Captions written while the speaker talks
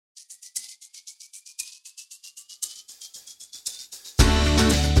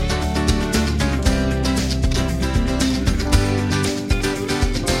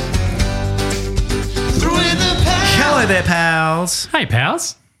there, pals. Hey,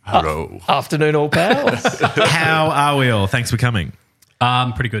 pals. Hello. Afternoon, all pals. How are we all? Thanks for coming.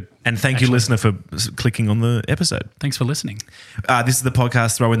 Pretty good. And thank you, listener, for clicking on the episode. Thanks for listening. This is the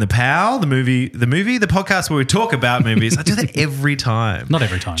podcast Throw in the Pal, the podcast where we talk about movies. I do that every time. Not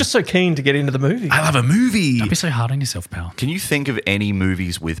every time. Just so keen to get into the movie. I love a movie. Don't be so hard on yourself, pal. Can you think of any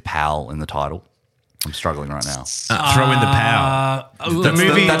movies with Pal in the title? I'm struggling right now. Throw in the Pal. That's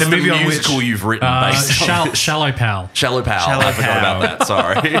the movie on musical you've written based on Shallow Pal. Shallow Pal. I forgot about that.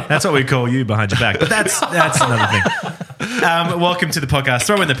 Sorry. That's what we call you behind your back. But that's another thing. Welcome to the podcast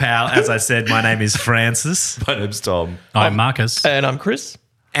Throw in the Pal. As I said, my name is Francis. My name's Tom. I'm Marcus. And I'm Chris.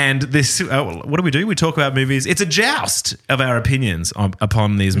 And this, what do? We talk about movies. It's a joust of our opinions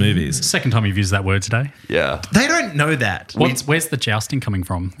upon these movies. Second time you've used that word today. Yeah. They don't know that. Where's the jousting coming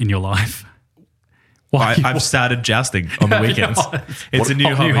from in your life? I've started jousting on the weekends. It's a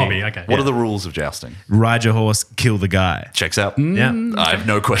new hobby. Okay. What are the rules of jousting? Ride your horse, kill the guy. Checks out. Yeah. I have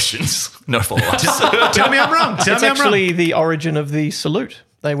no questions. No follow-ups. Tell me I'm wrong. It's actually the origin of the salute.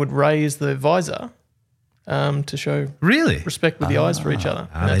 They would raise the visor to show respect with the eyes for each other.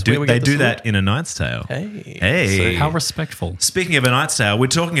 They do that in A Knight's Tale. Hey. How respectful. Speaking of A Knight's Tale, we're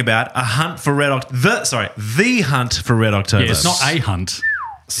talking about the hunt for Red October. Yeah, it's not a hunt.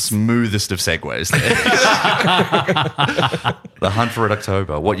 Smoothest of segues there. The Hunt for Red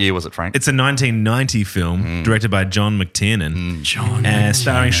October. What year was it, Frank? It's a 1990 film directed by John McTiernan.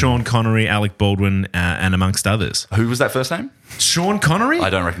 Starring Sean Connery, Alec Baldwin, and amongst others. Who was that first name? Sean Connery? I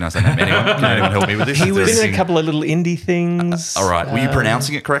don't recognise that name. Anyone help me with this? He was in a couple of little indie things. All right. Were you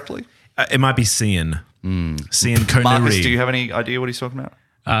pronouncing it correctly? It might be Cian. Cian Connery. Marcus, do you have any idea what he's talking about?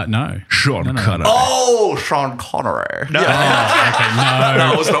 No. Sean Connery. Oh, Sean Connery. No. Okay, no.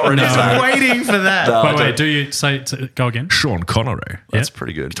 No, I was not ready for that. I'm waiting for that. Wait, do you say go again? Sean Connery. That's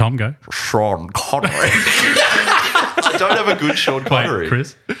pretty good. Tom, go. Sean Connery. I don't have a good Sean Connery. Wait,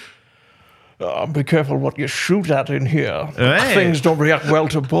 Chris? Be careful what you shoot at in here. Hey. Things don't react well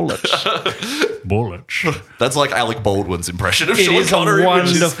to bullets. Bullets. That's like Alec Baldwin's impression of It Sean is Connery. a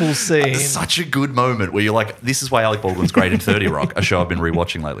wonderful scene. Such a good moment where you're like, this is why Alec Baldwin's great in 30 Rock, a show I've been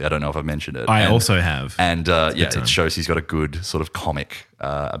rewatching lately. I don't know if I've mentioned it. I also have. And it shows he's got a good sort of comic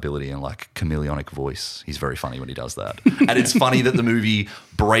ability and like chameleonic voice. He's very funny when he does that. And it's funny that the movie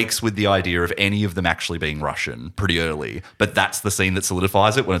breaks with the idea of any of them actually being Russian pretty early. But that's the scene that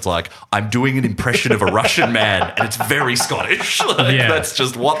solidifies it when it's like, I'm doing an impression of a Russian man and it's very Scottish. That's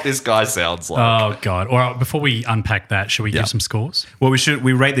just what this guy sounds like. Oh, God. All right, before we unpack that, should we give some scores? Well,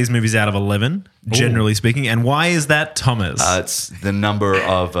 we rate these movies out of 11, generally speaking. And why is that, Thomas? It's the number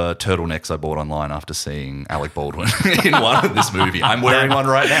of turtlenecks I bought online after seeing Alec Baldwin in one of this movie. I'm wearing one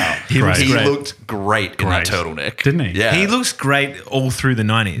right now. He looked great in that turtleneck. Didn't he? Yeah. He looks great all through the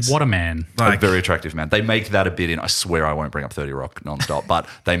 90s. What a man. A very attractive man. They make that a bit in, I swear I won't bring up 30 Rock nonstop, but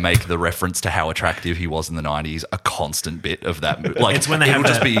they make the reference to how attractive he was in the 90s a constant bit of that movie. Like, It's when they have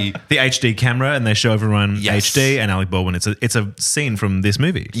the HD camera and they show everyone HD and Alec Baldwin. It's a scene from this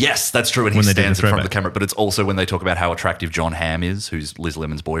movie. Yes, that's true. And When he they do stands the in front of the throwback. camera, but it's also when they talk about how attractive John Hamm is, who's Liz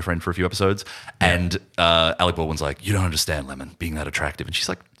Lemon's boyfriend for a few episodes. And Alec Baldwin's like, you don't understand, Lemon, being that attractive. And she's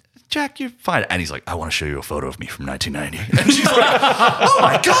like, Jack, you're fine. And he's like, I want to show you a photo of me from 1990. And she's like, oh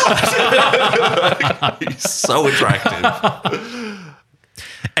my God. He's so attractive.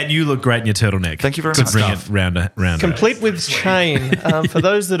 And you look great in your turtleneck. Thank you very to much. bring it round. Complete with chain. For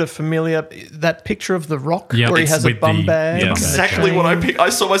those that are familiar, that picture of The Rock Yeah, where he it's has a with bum the- bag. yeah, and the Exactly chain. what I picked. I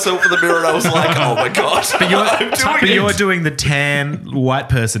saw myself in the mirror and I was like, oh my God. But you're doing the tan white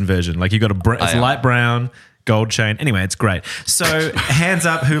person version. Like you got it's light brown, gold chain. Anyway, it's great. So hands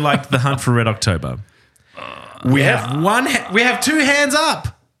up who liked The Hunt for Red October. We have two hands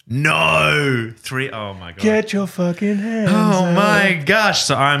up. No. 3. Oh my God. Get your fucking hands Oh up. my gosh.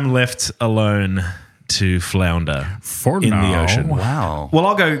 So I'm left alone to flounder in the ocean. Wow. Well,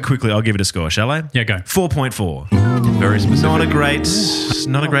 I'll go quickly. I'll give it a score, shall I? Yeah, go. 4.4. Very specific.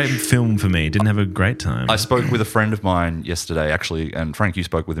 Not a great film for me. Didn't have a great time. I spoke with a friend of mine yesterday, actually, and Frank, you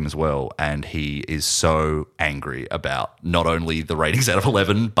spoke with him as well, and he is so angry about not only the ratings out of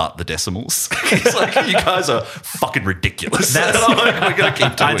 11, but the decimals. He's like, you guys are fucking ridiculous. And I'm like, we're going to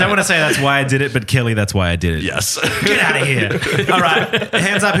keep doing I don't want to say that's why I did it, but Kelly, that's why I did it. Yes. Get out of here. All right.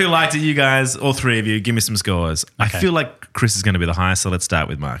 Hands up who liked it, you guys, all three of you. Give me some scores. I feel like Chris is going to be the highest, so let's start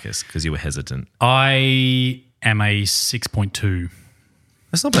with Marcus because you were hesitant. I am a 6.2.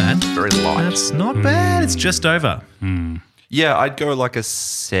 That's not bad. Very light. That's not bad. It's just over. Yeah, I'd go like a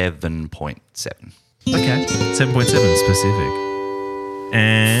 7.7. Okay. 7.7 specific.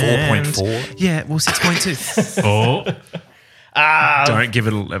 And 4.4? Yeah, well, 6.2. Oh. Don't give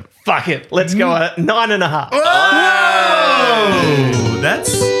it a... Fuck it. Let's go at 9.5. Whoa!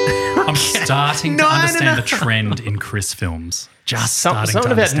 That's... I'm starting to understand the trend in Chris films. Just starting Something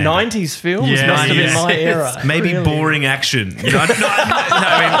to about understand 90s films Yeah, must have been yeah. my era. maybe Really. boring action. You know, not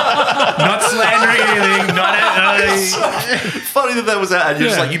slandering anything. Funny that was that. And you're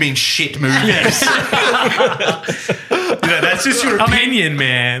just like, you mean shit movies. That's just your opinion,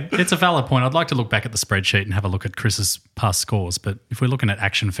 man. It's a valid point. I'd like to look back at the spreadsheet and have a look at Chris's past scores. But if we're looking at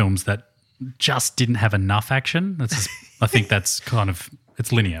action films that just didn't have enough action, I think that's kind of...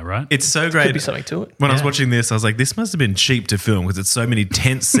 It's linear, right? It's so great. Could be something to it. When I was watching this, I was like, this must have been cheap to film because it's so many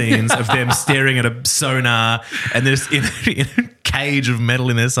tense scenes of them staring at a sonar and they're just in a cage of metal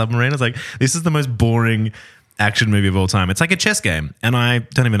in their submarine. I was like, this is the most boring action movie of all time. It's like a chess game and I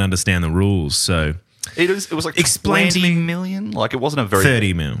don't even understand the rules. So It was like Explain to 20 me- million. Like it wasn't a very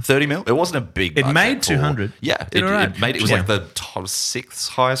 30 mil. 30 mil. It wasn't a big. It budget made for- 200. Yeah, Did all right. it was Yeah. like the top 6th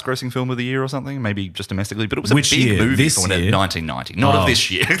highest grossing film of the year or something. Maybe just domestically, but it was a Which big year? movie This for when it year? 1990. Not Oh. of this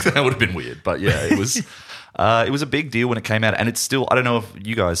year. That would have been weird. But yeah, it was. It was a big deal when it came out, and it's still. I don't know if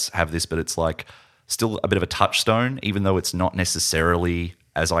you guys have this, but it's like still a bit of a touchstone, even though it's not necessarily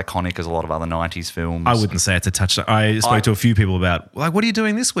as iconic as a lot of other 90s films. I wouldn't say it's a touchdown. I spoke to a few people about, like, what are you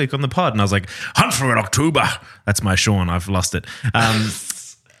doing this week on the pod? And I was like, Hunt for Red October. That's my Sean. I've lost it.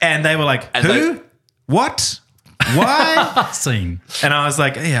 And they were like, And who? What? Why? Scene. And I was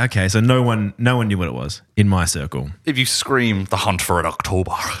like, yeah, okay. So no one knew what it was in my circle. If you scream the Hunt for Red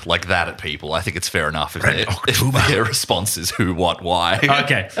October like that at people, I think it's fair enough if their response is who, what, why.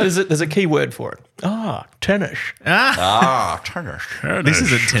 Okay. There's a key word for it. Tennis. Tennis. This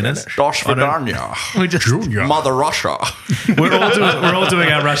isn't tennis. Dosh Vidania. We just, Mother Russia. we're all doing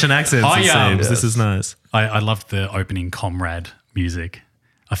our Russian accents, it seems. This is nice. I loved the opening Comrade music.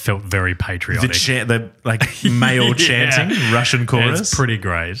 I felt very patriotic. The male chanting, Russian chorus. It's pretty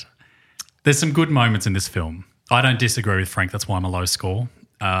great. There's some good moments in this film. I don't disagree with Frank. That's why I'm a low score.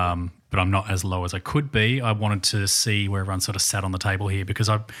 But I'm not as low as I could be. I wanted to see where everyone sort of sat on the table here because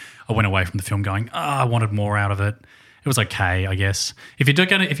I went away from the film going, I wanted more out of it. It was okay, I guess. If you're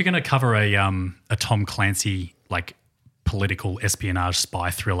gonna cover a Tom Clancy like political espionage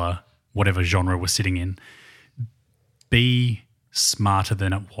spy thriller, whatever genre we're sitting in, be smarter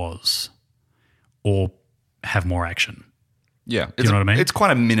than it was, or have more action. Yeah. Do you know what I mean? It's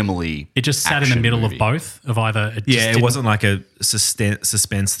quite a minimally. It just sat in the action middle movie. of both. Of either, It wasn't like a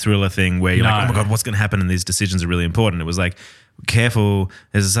suspense thriller thing where you're like, oh my God, what's going to happen? And these decisions are really important. It was like, careful,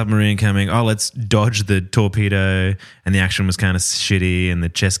 there's a submarine coming. Oh, let's dodge the torpedo. And the action was kind of shitty and the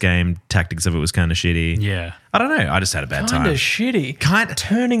chess game tactics of it was kind of shitty. Yeah. I don't know. I just had a bad Kind time. of shitty. Kinda.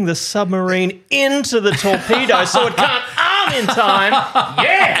 Turning the submarine into the torpedo so it can't arm in time.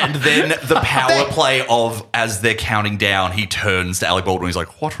 Yeah. And then the power play of as they're counting down, he turns to Alec Baldwin. He's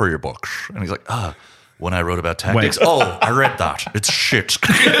like, "What were your books?" And he's like, when I wrote about tactics. Wait. Oh, I read that. It's shit. It's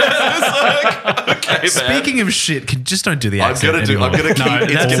like, okay, man. Speaking of shit, just don't do the I'm accent gonna anymore. keep. No,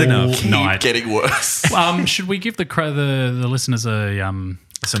 it's that's gonna enough. keep Night. getting worse. Should we give the listeners a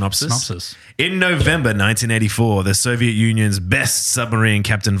synopsis? In November 1984, the Soviet Union's best submarine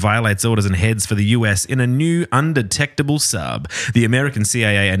captain violates orders and heads for the US in a new undetectable sub. The American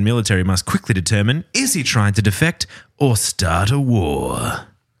CIA and military must quickly determine, is he trying to defect or start a war?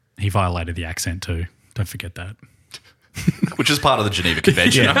 He violated the accent too. Don't forget that. Which is part of the Geneva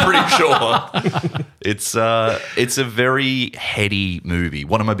Convention, I'm pretty sure. It's a very heady movie.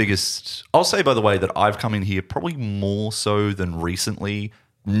 One of my biggest... I'll say, by the way, that I've come in here probably more so than recently,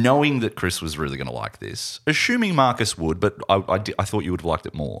 knowing that Chris was really going to like this. Assuming Marcus would, but I thought you would have liked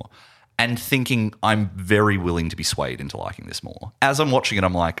it more. And thinking I'm very willing to be swayed into liking this more. As I'm watching it,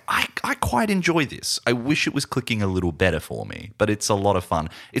 I'm like, I quite enjoy this. I wish it was clicking a little better for me, but it's a lot of fun.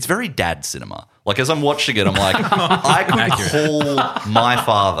 It's very dad cinema. Like, as I'm watching it, I'm like, I could call my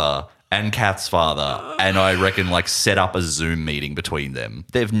father and Kath's father and I reckon like set up a Zoom meeting between them.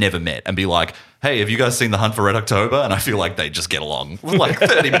 They've never met and be like, hey, have you guys seen The Hunt for Red October? And I feel like they just get along. Like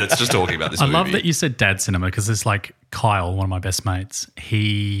 30 minutes just talking about this movie. I love that you said dad cinema because there's like Kyle, one of my best mates,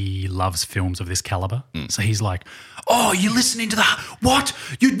 he loves films of this caliber. So he's like, oh, you're listening to the what?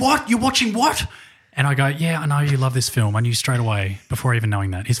 You're watching what? And I go, yeah, I know you love this film. I knew straight away before even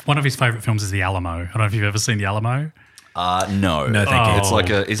knowing that. One of his favourite films is The Alamo. I don't know if you've ever seen The Alamo. No. No, thank you. It's like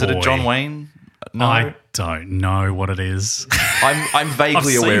is it a boy. John Wayne? No. I don't know what it is. I'm vaguely I've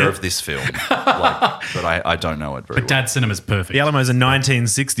seen aware it. of this film, but I don't know it very But well. dad cinema's perfect. The Alamo's a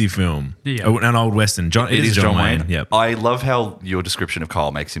 1960 film. Yeah. An old Western. It is John Wayne. Yep. I love how your description of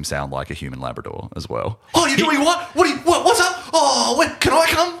Kyle makes him sound like a human Labrador as well. Oh, you're doing what? What's up? Oh, when can I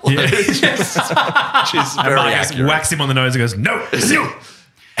come? Yeah. Which is very Marcus accurate. whacks him on the nose and goes, no, it's you.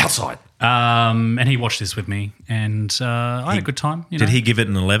 Outside. And he watched this with me, and I had a good time. Did he give it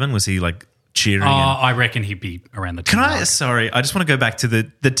an 11? Was he like cheering? I reckon he'd be around the 10 mark. Sorry, I just want to go back to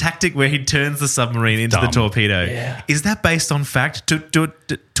the tactic where he turns the submarine into the torpedo. Yeah. Is that based on fact?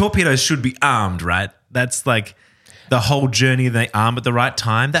 Torpedoes should be armed, right? That's like the whole journey. They arm at the right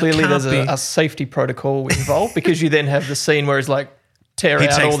time. That Clearly, can't there's be. a safety protocol involved because you then have the scene where he's like, tear He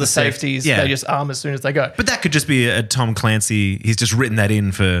out takes all the the safeties. yeah. They just arm as soon as they go. But that could just be a Tom Clancy. He's just written that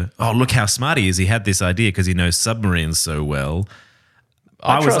in for, oh, look how smart he is. He had this idea because he knows submarines so well.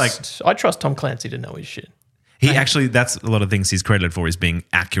 I trust Tom Clancy to know his shit. That's a lot of things he's credited for, is being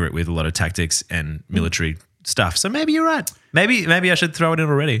accurate with a lot of tactics and military stuff. So maybe you're right. Maybe I should throw it in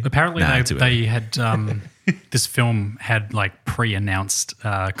already. Apparently they had this film had like pre-announced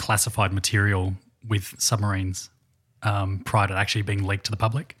classified material with submarines prior to actually being leaked to the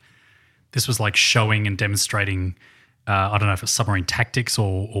public. This was like showing and demonstrating, I don't know if it's submarine tactics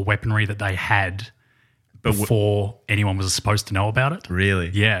or weaponry that they had before anyone was supposed to know about it. Really?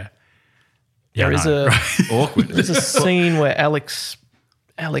 Yeah. There is awkward. There's a scene where Alec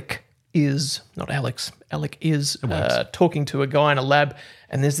is talking to a guy in a lab,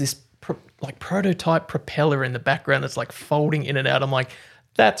 and there's this prototype propeller in the background that's like folding in and out. I'm like,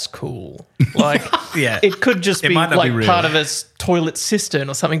 that's cool. Like, Yeah. it could just be might not like be real. part of a toilet cistern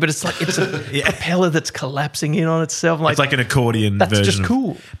or something, but it's like it's a propeller that's collapsing in on itself. I'm like, It's like an accordion that's version. just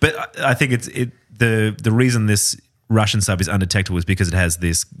cool. But I think the reason this Russian sub is undetectable is because it has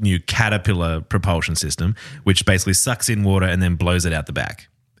this new caterpillar propulsion system, which basically sucks in water and then blows it out the back,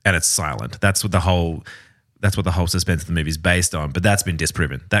 and it's silent. That's what the whole suspense of the movie is based on. But that's been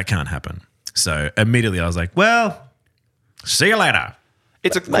disproven. That can't happen. So immediately I was like, well, see you later.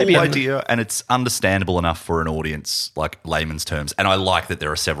 It's a cool idea, and it's understandable enough for an audience, like layman's terms. And I like that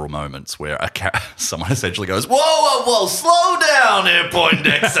there are several moments where someone essentially goes, whoa, slow down here,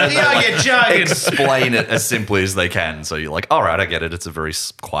 Poindexter. And you're joking. Explain it as simply as they can. So you're like, all right, I get it. It's a very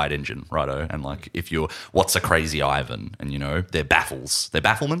quiet engine, righto. And like, what's a crazy Ivan? And they're baffles. They're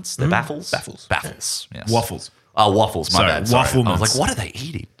bafflements? They're baffles? Baffles. Baffles, yes. Waffles. Oh, waffles, my bad. Sorry. Wafflements. I was like, what are they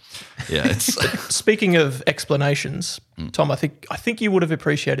eating? Yeah, it's Speaking of explanations, Tom, I think you would have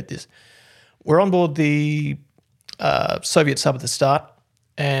appreciated this. We're on board the Soviet sub at the start,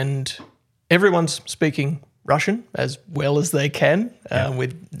 and everyone's speaking Russian as well as they can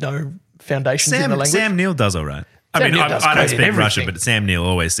with no foundations in the language. Sam Neill does all right. I don't speak Russian, but Sam Neill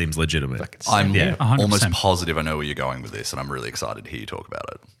always seems legitimate. I'm 100%. almost positive I know where you're going with this, and I'm really excited to hear you talk about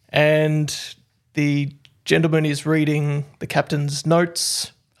it. And the gentleman is reading the captain's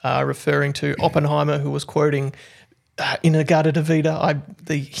notes, referring to Oppenheimer, who was quoting Inagata Davida,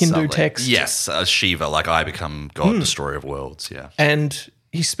 the Hindu Something. text. Yes, Shiva, like I become God, destroyer of worlds, yeah. And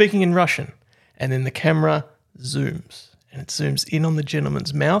he's speaking in Russian. And then the camera zooms, and it zooms in on the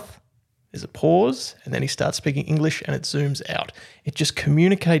gentleman's mouth. There's a pause, and then he starts speaking English, and it zooms out. It just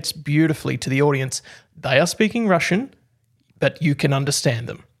communicates beautifully to the audience. They are speaking Russian, but you can understand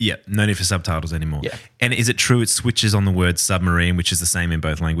them. Yeah, no need for subtitles anymore. Yeah. And is it true it switches on the word submarine, which is the same in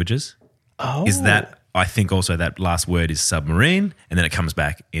both languages? Oh. Is that, I think also that last word is submarine, and then it comes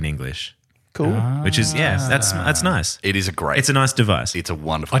back in English. Cool. Which is, that's nice. It is It's a nice device. It's a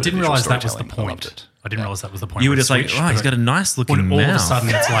wonderful I didn't visual realize that was the storytelling. I loved point. it. I didn't realize that was the point. You were of the just like, switch, oh, he's but got a nice looking all mouth. of a sudden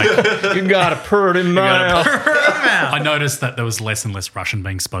it's like You got a pretty mouth. I noticed that there was less and less Russian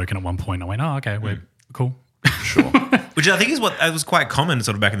being spoken at one point. I went, oh, okay, we're cool. Sure. Which I think is what was quite common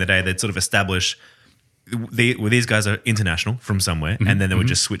sort of back in the day. They'd sort of establish these guys are international from somewhere, and then they would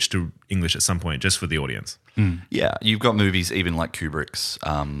just switch to English at some point just for the audience. Yeah, you've got movies even like Kubrick's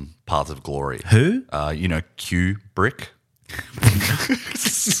Paths of Glory. Who? Kubrick.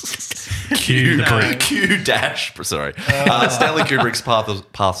 Stanley Kubrick's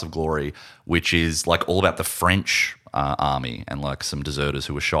Paths of Glory, which is like all about the French army and like some deserters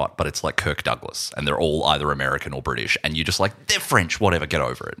who were shot, but it's like Kirk Douglas, and they're all either American or British, and you're just like, they're French, whatever, get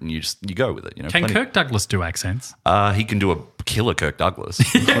over it, and you go with it. Can Kirk Douglas do accents? He can do a killer Kirk Douglas.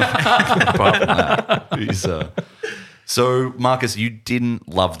 Apart from that, he's. So, Marcus, you didn't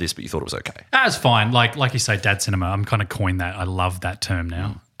love this, but you thought it was okay. That's fine. Like you say, dad cinema. I'm kind of coined that. I love that term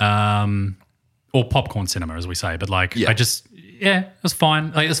now. Or popcorn cinema, as we say. But it was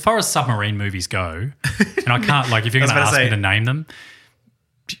fine. Like, as far as submarine movies go, and I can't, like, if you're going to ask me to name them,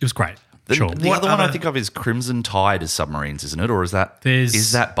 it was great. The other one I think of is Crimson Tide as submarines, isn't it? Or is that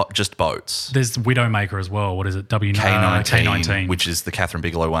just boats? There's Widowmaker as well. What is it? K-19, which is the Catherine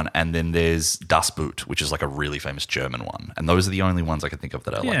Bigelow one. And then there's Das Boot, which is like a really famous German one. And those are the only ones I can think of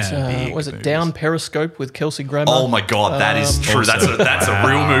that are like big was it movies. Down Periscope with Kelsey Grammer? Oh my God, that is true. That's a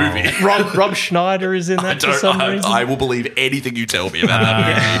real movie. Rob Schneider is in that for some reason. I will believe anything you tell me about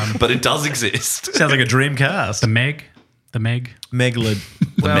that movie, but it does exist. Sounds like a dream cast. The Meg. Megalod.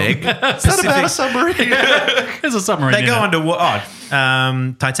 The Meg? Is that about a submarine? There's a submarine. They go under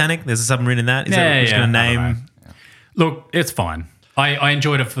Titanic. There's a submarine in that. Is that what you're going to name? Look, it's fine. I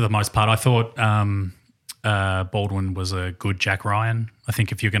enjoyed it for the most part. I thought Baldwin was a good Jack Ryan. I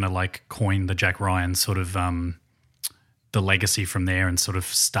think if you're going to like coin the Jack Ryan sort of the legacy from there and sort of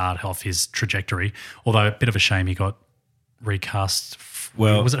start off his trajectory, although a bit of a shame he got recast.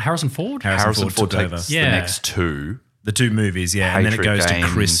 Well, was it Harrison Ford? Harrison Ford took takes over. the next two. The two movies, and then it goes to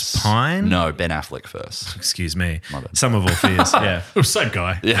Chris Pine. No, Ben Affleck first. Excuse me. Some of All Fears, Same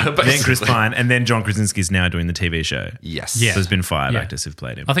guy. Yeah, basically. Then Chris Pine, and then John Krasinski's now doing the TV show. Yes. Yeah. So there's been 5 actors who've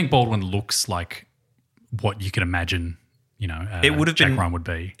played him. I think Baldwin looks like what you could imagine, it would have Jack been, Ryan would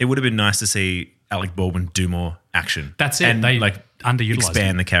be. It would have been nice to see Alec Baldwin do more action. That's it. And they underutilized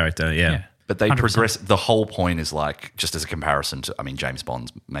expand the character, But they 100%. progress. The whole point is like, just as a comparison to, James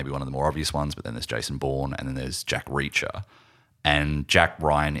Bond's maybe one of the more obvious ones, but then there's Jason Bourne and then there's Jack Reacher. And Jack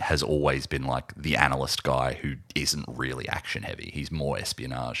Ryan has always been like the analyst guy who isn't really action heavy. He's more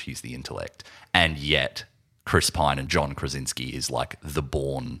espionage. He's the intellect. And yet Chris Pine and John Krasinski is like the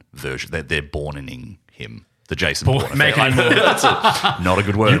Bourne version. They're Bourne-ing him. The Jason Bourne. That's not a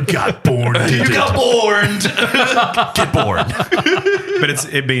good word. You got born. You got borned. Get born. But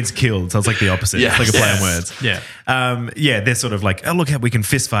it means killed, so it's like the opposite. Yes. It's like a play on words. Yeah. They're sort of like, oh, look how we can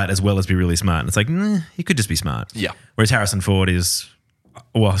fist fight as well as be really smart. And it's like, nah, he could just be smart. Yeah. Whereas Harrison Ford is,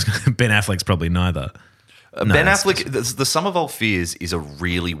 well, Ben Affleck's probably neither. Ben Affleck, The Sum of All Fears is a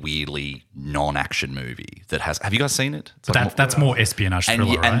really weirdly non-action movie that has. Have you guys seen it? That's more espionage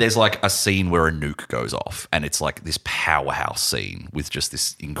thriller, right? And there's like a scene where a nuke goes off, and it's like this powerhouse scene with just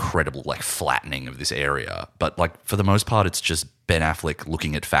this incredible like flattening of this area. But like for the most part, it's just Ben Affleck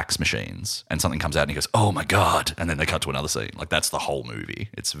looking at fax machines, and something comes out, and he goes, "Oh my god!" And then they cut to another scene. Like that's the whole movie.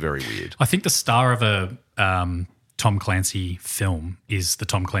 It's very weird. I think the star of a Tom Clancy film is the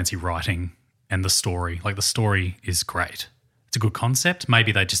Tom Clancy writing. And the story, like the story is great. It's a good concept.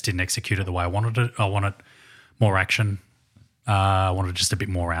 Maybe they just didn't execute it the way I wanted it. I wanted more action. I wanted just a bit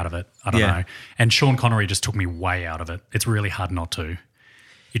more out of it. I don't know. And Sean Connery just took me way out of it. It's really hard not to.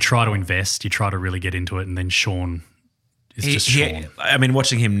 You try to invest, you try to really get into it, and then Sean is just Sean. I mean,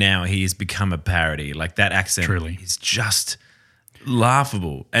 watching him now, he's become a parody. Like that accent is just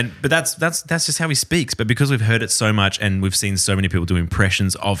laughable. But that's just how he speaks. But because we've heard it so much and we've seen so many people do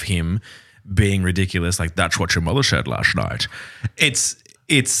impressions of him being ridiculous, like that's what your mother said last night. I just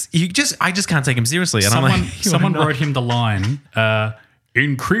can't take him seriously. And someone wrote him the line,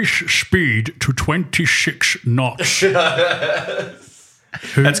 increase speed to 26 knots. That's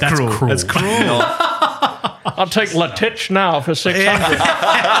cruel. That's cruel. I'll take Latich now for 600.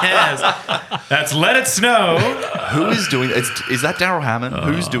 Yes. That's Let It Snow. Who is doing it? Is that Daryl Hammond?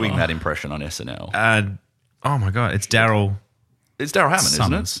 Who's doing that impression on SNL? Oh my God, it's Daryl. It's Daryl Hammond,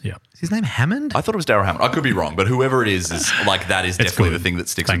 isn't it? Yeah. Is his name Hammond? I thought it was Daryl Hammond. I could be wrong, but whoever it is like that is definitely the thing that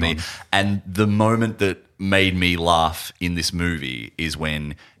sticks with me. And the moment that made me laugh in this movie is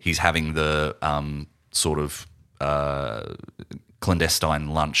when he's having the sort of clandestine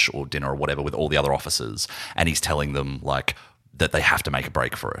lunch or dinner or whatever with all the other officers, and he's telling them like that they have to make a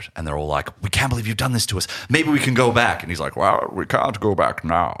break for it. And they're all like, we can't believe you've done this to us. Maybe we can go back. And he's like, well, we can't go back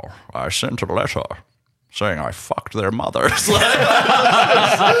now. I sent a letter saying I fucked their mothers. So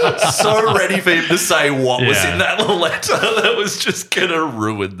ready for him to say what was in that little letter that was just going to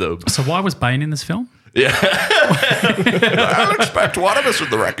ruin them. So why was Bane in this film? Yeah. I'll expect one of us with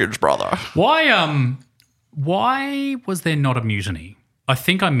the wreckage, brother. Why was there not a mutiny? I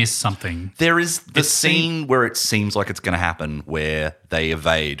think I missed something. There is the scene where it seems like it's going to happen where they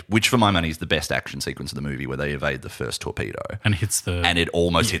evade, which for my money is the best action sequence of the movie, where they evade the first torpedo. And hits the... And it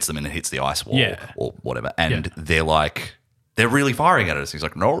almost hits them and it hits the ice wall or whatever. And they're like... They're really firing at us. He's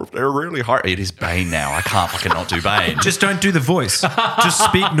like, no, they're really hard. It is Bane now. I can't fucking not do Bane. Just don't do the voice. Just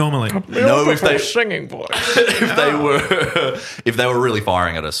speak normally. No, if they singing voice. if they were really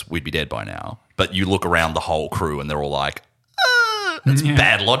firing at us, we'd be dead by now. But you look around the whole crew and they're all like, it's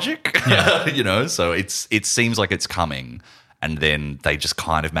bad logic. Yeah. So it seems like it's coming. And then they just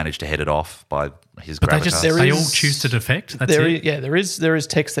kind of manage to head it off by his gravitas. They all choose to defect? That's it? There is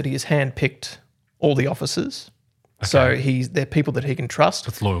text that he has handpicked all the officers. So they're people that he can trust.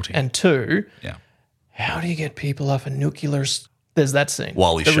 With loyalty. And 2, Yeah. how do you get people off a nuclear... There's that scene.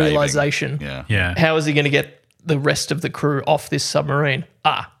 While he's the shaving. realization. Yeah. Yeah. How is he going to get the rest of the crew off this submarine?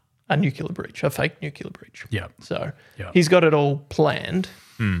 A nuclear breach, a fake nuclear breach. Yeah. So Yeah. he's got it all planned.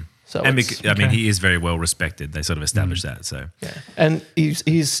 So And it's- I mean, he is very well respected. They sort of established that. So yeah. And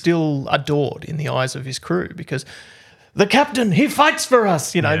he's still adored in the eyes of his crew because the captain, he fights for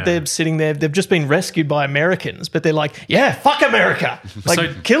us. You know, Yeah. they're sitting there, they've just been rescued by Americans, but they're like, yeah, fuck America. Like,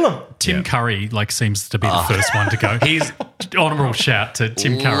 So- kill him. Tim Curry seems to be the first one to go. He's honourable shout to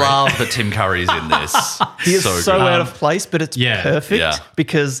Tim Curry. Love that Tim Curry's in this. He is so good. out of place, but it's yeah. perfect Yeah.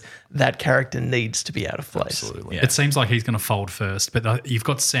 because that character needs to be out of place. Absolutely. It seems like he's going to fold first, but you've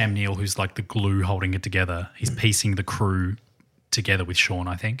got Sam Neill, who's like the glue holding it together. He's piecing the crew together with Sean,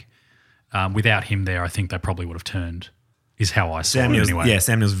 I think. Without him there, I think they probably would have turned, is how I saw it anyway. Yeah,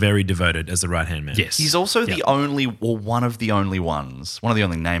 Sam Neill's very devoted as the right-hand man. Yes. He's also the only, or one of the only ones, one of the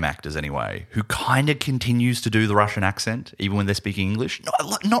only name actors anyway, who kind of continues to do the Russian accent, even when they're speaking English.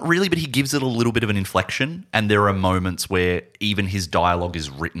 Not really, but he gives it a little bit of an inflection. And there are moments where even his dialogue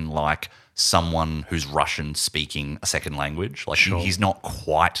is written like someone who's Russian speaking a second language. Like he's not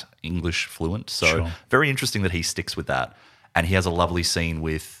quite English fluent. So very interesting that he sticks with that. And he has a lovely scene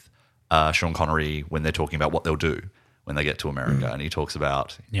with Sean Connery when they're talking about what they'll do when they get to America. And he talks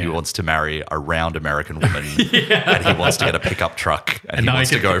about he wants to marry a round American woman and he wants to get a pickup truck and he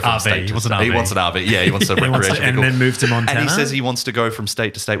wants to go from RV. state He wants to an RV. He wants an RV. Yeah, he wants a recreation and vehicle. then move to Montana. And he says he wants to go from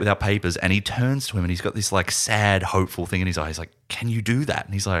state to state without papers. And he turns to him and he's got this like sad, hopeful thing in his eyes. Like, can you do that?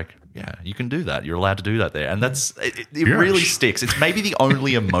 And he's like, yeah, you can do that. You're allowed to do that there. And that's it really sticks. It's maybe the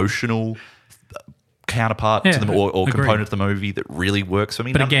only emotional counterpart to the or agreed. component of the movie that really works for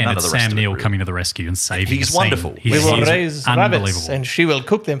me. But again, none it's of the rest Sam of it Neill really. coming to the rescue and saving He's the scene. wonderful. We will He's raise unbelievable. rabbits and she will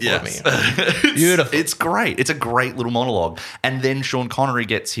cook them for Yes. me. Beautiful. It's great. It's a great little monologue. And then Sean Connery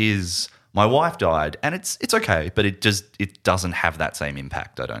gets his "My wife died," and it's okay, but it doesn't have that same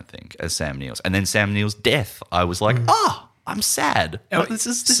impact, I don't think, as Sam Neill's. And then Sam Neill's death, I was like, I'm sad. Oh, This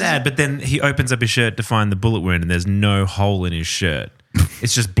is sad, but then he opens up his shirt to find the bullet wound and there's no hole in his shirt.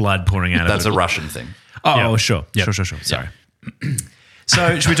 It's just blood pouring out That's of a it. Russian thing. Oh, sure. Sure. Sorry.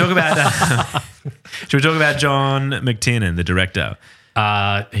 So should we talk about John McTiernan, the director?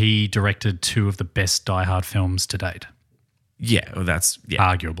 He directed 2 of the best Die Hard films to date, Yeah, well, that's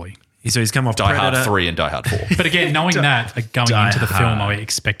arguably. So he's come off Die Predator. Hard 3 and Die Hard 4. But again, knowing that, going Die into the film, Hard. I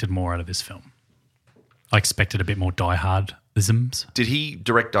expected more out of this film. I expected a bit more Die Hard-isms. Did he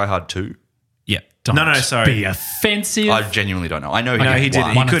direct Die Hard 2? Yeah. Don't No, sorry. be offensive. I genuinely don't know. I know he No, did he did.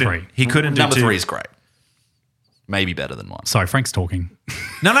 one. He One and couldn't. 3. He couldn't do Number 2. 3 is great. Maybe better than 1. Sorry, Frank's talking.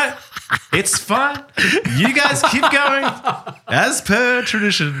 No, it's fine. You guys keep going as per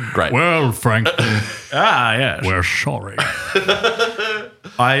tradition. Great. Well, Frank, Yeah. we're sorry.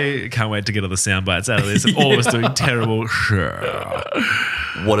 I can't wait to get all the sound bites out of this. Of all of us doing terrible.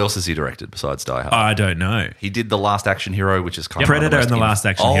 What else has he directed besides Die Hard? I don't know. He did The Last Action Hero, which is kind of Predator and The Last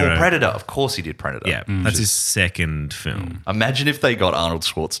Action Hero. Oh, Predator. Of course he did Predator. Yeah, that's his second film. Imagine if they got Arnold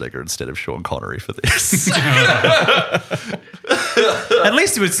Schwarzenegger instead of Sean Connery for this. At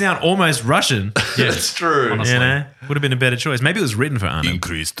least it would sound almost Russian. Yeah, it's true. You know, would have been a better choice. Maybe it was written for Arnold.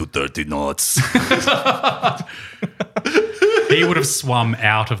 Increase to 30 knots. He would have swum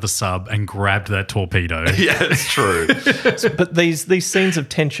out of the sub and grabbed that torpedo. Yeah, it's true. But these scenes of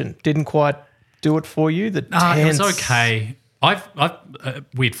tension didn't quite do it for you. The It was tense okay. I've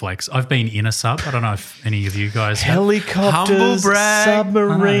weird flex. I've been in a sub. I don't know if any of you guys have. helicopters, Humble brag.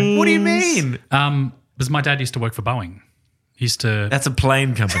 submarines. What do you mean? Because my dad used to work for Boeing. He used to That's a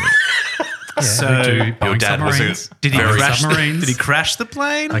plane company. So do Your Boeing dad was submarines. did he Very crash? submarines. Did he crash the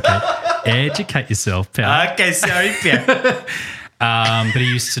plane? Okay, educate yourself, pal. Okay, sorry. Yeah. But he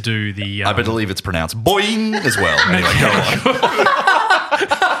used to do the. I believe it's pronounced boing as well. Anyway, go on.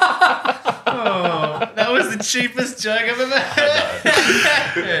 That was the cheapest joke I've ever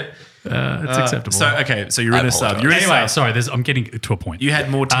heard. It's acceptable. So you're in a sub. You're in a anyway, sub. sorry. I'm getting to a point. You had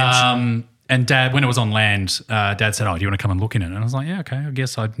more tension. And Dad, when it was on land, Dad said, "Oh, do you want to come and look in it?" And I was like, "Yeah, okay. I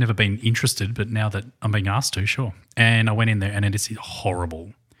guess I'd never been interested, but now that I'm being asked to, sure." And I went in there, and it is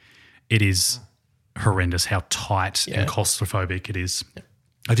horrible. It is horrendous how tight and claustrophobic it is.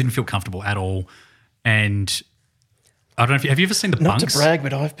 I didn't feel comfortable at all, and I don't know if have you ever seen the Not bunks? to brag,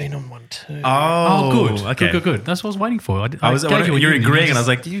 but I've been on one too. Oh, good. Okay. Good. That's what I was waiting for. You're agreeing, and I was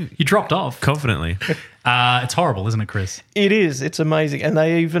like, you dropped off. confidently. It's horrible, isn't it, Chris? It is. It's amazing. And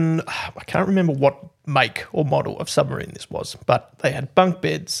they even, I can't remember what make or model of submarine this was, but they had bunk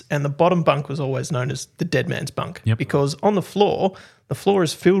beds and the bottom bunk was always known as the dead man's bunk Yep. because on the floor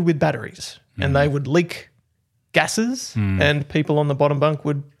is filled with batteries and they would leak gases, and people on the bottom bunk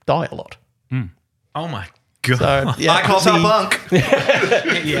would die a lot. Oh my God. So, yeah, I call that bunk.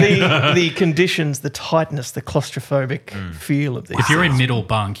 the conditions, the tightness, the claustrophobic feel of this. If you're in middle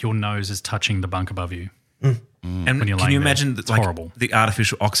bunk, your nose is touching the bunk above you. And when you're can laying you there. imagine It's like horrible. the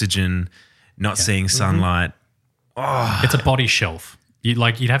artificial oxygen, not seeing sunlight? It's a body shelf. You'd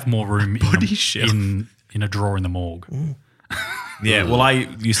have more room shelf. in a drawer in the morgue. Yeah, well, I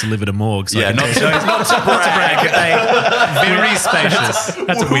used to live at a morgue, so Yeah, not to brag. Very spacious.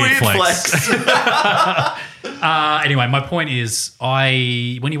 That's a weird flex. Anyway, my point is,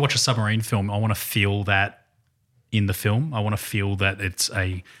 when you watch a submarine film, I want to feel that in the film. I want to feel that it's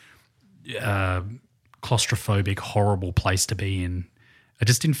a claustrophobic, horrible place to be in. I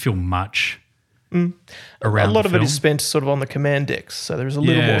just didn't feel much around a lot the of it film. is spent sort of on the command decks, so there's a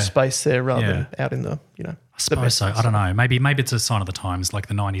little Yeah. more space there rather Yeah. than out in the I suppose so. I don't know. Maybe it's a sign of the times. Like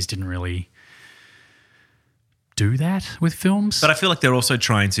the 90s didn't really do that with films. But I feel like they're also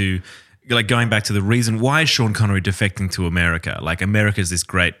trying to, like, going back to the reason why is Sean Connery defecting to America. Like, America's this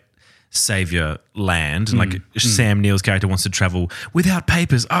great savior land, and like Sam Neill's character wants to travel without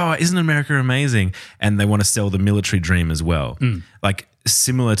papers. Oh, isn't America amazing? And they want to sell the military dream as well. Like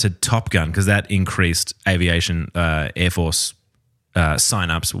similar to Top Gun, because that increased aviation, Air Force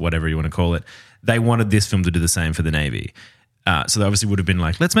sign-ups, whatever you want to call it. They wanted this film to do the same for the Navy. So they obviously would have been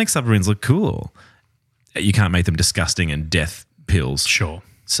like, let's make submarines look cool. You can't make them disgusting and death pills. Sure.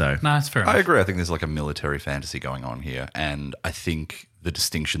 So No, it's fair enough. I agree. I think there's like a military fantasy going on here. And I think the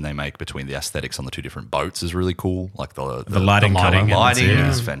distinction they make between the aesthetics on the two different boats is really cool. Like the lighting colour. lighting Yeah.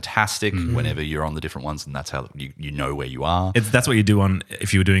 is fantastic whenever you're on the different ones, and that's how you know where you are. that's what you do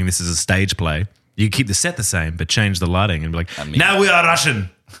if you were doing this as a stage play. You keep the set the same, but change the lighting and be like, now we are Russian.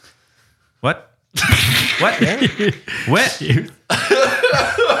 What? What? What?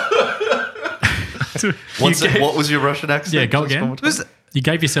 What was your Russian accent? Yeah, go again. You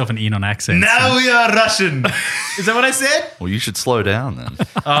gave yourself an in on accents. Now we are Russian. Is that what I said? Well, you should slow down then.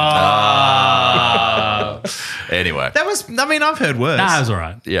 Anyway, That was, I mean, I've heard worse. Nah, it was all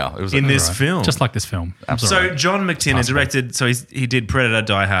right. yeah, it was in okay. this film. Just like this film. It was all So right. John McTiernan Possible. directed, so he did Predator,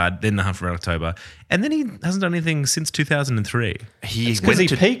 Die Hard, then The Hunt for Red October, and then he hasn't done anything since 2003. He because he went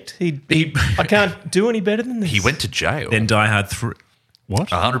to peaked. I can't do any better than this. he went to jail. Then Die Hard 3. What?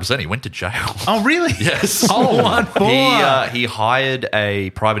 100%. He went to jail. Oh, really? Yes. Oh, what for? He hired a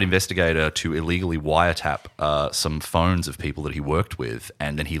private investigator to illegally wiretap some phones of people that he worked with,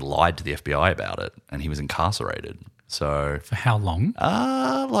 and then he lied to the FBI about it, and he was incarcerated. So, For how long?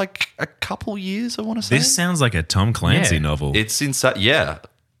 like a couple years, I want to say. This sounds like a Tom Clancy Yeah. novel. It's inside. Yeah.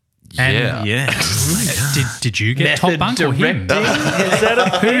 And- Yeah. Yeah. Did you get top Method bunk or him? directing? Is that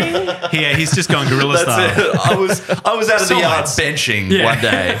a thing? Yeah, he's just going guerrilla style. That's it. I was out of the yard Soulmates. benching one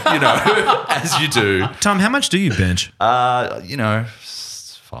day, as you do. Tom, how much do you bench?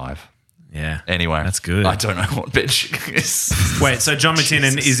 5. Yeah. Anyway, That's good. I don't know what benching is. Wait, so John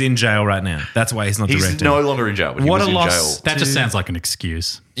McTiernan is in jail right now. That's why he's not He's directing. no longer in jail, but he What was a in loss. jail. That just sounds like an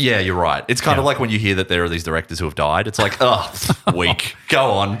excuse. Yeah, you're right. It's kind of like when you hear that there are these directors who have died. It's like, oh, weak.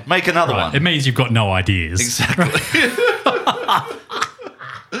 Go on, make another one. It means you've got no ideas. Exactly.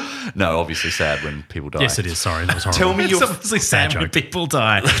 No, obviously sad when people die. Yes, it is. Sorry, that was horrible. Tell me It's your. obviously sad when joke. people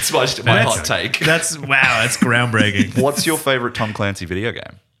die. That's my hot take. That's groundbreaking. What's your favorite Tom Clancy video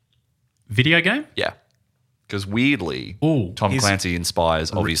game? Video game? Yeah. Because weirdly, Ooh, Tom he's- Clancy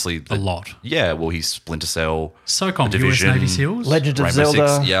inspires obviously A lot. Yeah, well, he's Splinter Cell, SOCOM, The US Division, Navy SEALs? Legend of Rainbow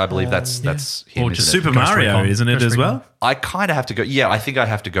Zelda. Six. Yeah, I believe that's him. Or isn't just it? Super Ghost Mario, Recon. isn't it, Ghost as Recon. well? I kind of have to go. Yeah, I think I'd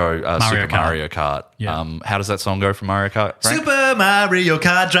have to go Super Kart. Mario Kart. Yeah. How does that song go from Mario Kart? Frank? Super Mario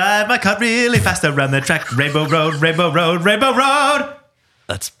Kart, drive my kart really fast around the track. Rainbow Road, Rainbow Road, Rainbow Road.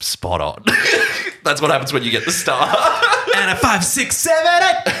 That's spot on. That's what happens when you get the star. And a 5, 6, 7,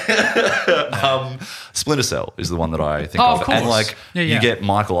 8. Splinter Cell is the one that I think Oh, of. of course. And like Yeah, yeah. you get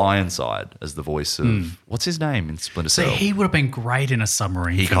Michael Ironside as the voice of what's his name in Splinter So Cell? he would have been great in a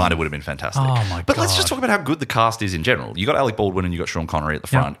submarine He film. kind of would have been fantastic. Oh, my But let's God. just talk about how good the cast is in general. You got Alec Baldwin and you got Sean Connery at the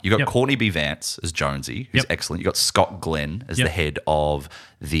front. You got Yep. Courtney B. Vance as Jonesy, who's Yep. excellent. You got Scott Glenn as Yep. the head of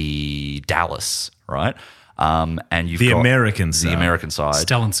the Dallas, right? And you've The got American the side. American side.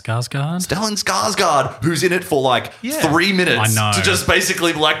 Stellan Skarsgård. Stellan Skarsgård, who's in it for like 3 minutes I know. to just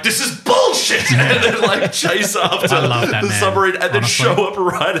basically be like, this is bullshit, and then like chase after I love that the man, submarine and then honestly. show up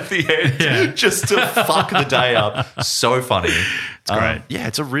right at the end Yeah. just to fuck the day up. So funny. It's great. Yeah,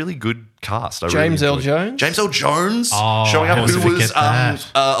 it's a really good cast. I James really L. enjoyed it. Jones? James L. Jones Oh, showing how up, was who to was forget that?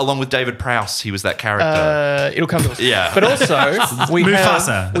 along with David Prowse. He was that character. It'll come to us. Yeah. But also, we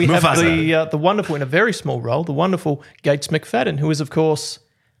Mufasa. have Mufasa. the wonderful, in a very small role, the wonderful Gates McFadden, who is, of course,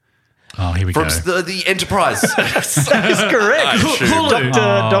 Oh, here we go. From the Enterprise. That's correct. Hulu.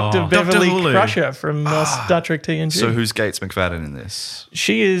 Dr. Beverly Hulu. Crusher from Star Trek TNG. So who's Gates McFadden in this?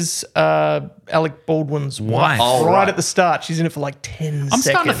 She is Alec Baldwin's wife. Oh, right right. at the start. She's in it for like 10 seconds. I'm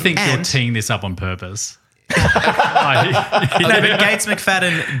starting to think you're And- teeing this up on purpose. No, but Gates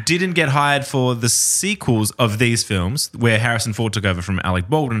McFadden didn't get hired for the sequels of these films where Harrison Ford took over from Alec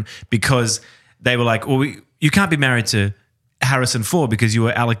Baldwin because they were like, well, you can't be married to Harrison Ford because you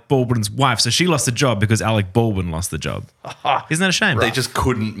were Alec Baldwin's wife. So she lost the job because Alec Baldwin lost the job. Isn't that a shame? They just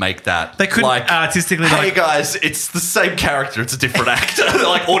couldn't make that. They couldn't artistically Hey like- guys, it's the same character. It's a different actor.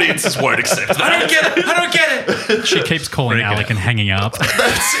 Like audiences won't accept that. I don't get it. She keeps calling Alec and hanging up.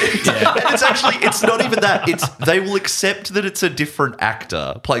 That's it. And it's actually, it's not even that. It's they will accept that it's a different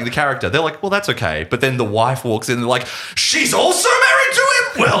actor playing the character. They're like, well, that's okay. But then the wife walks in and they're like, she's also married to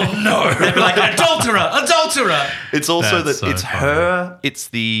him? Well, no. They'd be like, adulterer. It's also That's that so it's funny. her, it's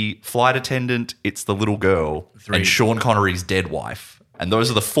the flight attendant, it's the little girl, and Sean Connery's dead wife. And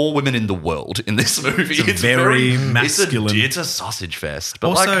those are the 4 women in the world in this movie. It's very masculine. It's a sausage fest. But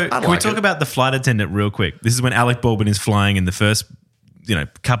Also, like, I can we like talk it. about the flight attendant real quick? This is when Alec Baldwin is flying in the first,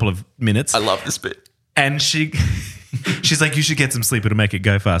 couple of minutes. I love this bit. And she's like, you should get some sleep. It'll make it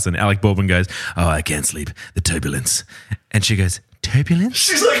go fast. And Alec Baldwin goes, oh, I can't sleep. The turbulence. And she goes, turbulence?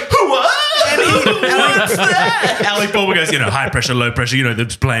 She's like, what? What's that? Alec Baldwin goes, high pressure, low pressure, the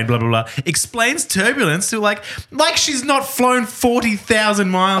plane, blah, blah, blah. Explains turbulence to like she's not flown 40,000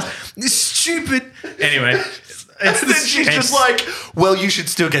 miles. This stupid. Anyway. And then she's just like, well, you should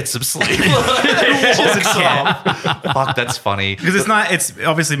still get some sleep. doesn't care. Fuck, that's funny. Because it's not. It's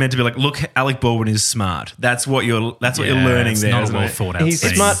obviously meant to be like, look, Alec Baldwin is smart. That's what you're learning it's there. not isn't well it? thought out. He's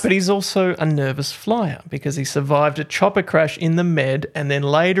scene. smart, but he's also a nervous flyer because he survived a chopper crash in the Med, and then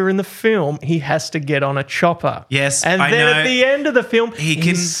later in the film, he has to get on a chopper. Yes, and I then know. at the end of the film, He he's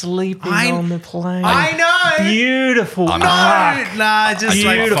can- sleeping I- on the plane. I know. Beautiful. Nah, just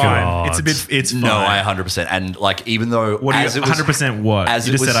like Beautiful. fine. It's a bit. It's fine. No, I 100%. And like, even though What do you? as it was 100% what? as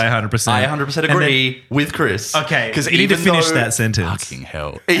You it just was- said I 100%. I 100% agree with Chris. Okay, because you need to finish that sentence. Fucking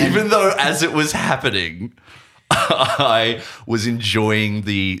hell! Even though as it was happening, I was enjoying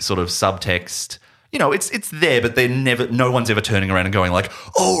the sort of subtext. It's there, but no one's ever turning around and going like,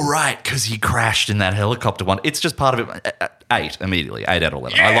 "Oh, right," because he crashed in that helicopter one. It's just part of it. 8 immediately, 8 out of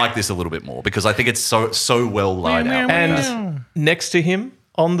 11. I like this a little bit more because I think it's so well laid out. And next to him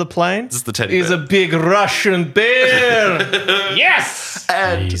on the plane is the teddy is bear. a big Russian bear. Yes.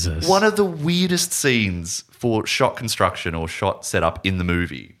 And Jesus. one of the weirdest scenes for shot construction or shot setup in the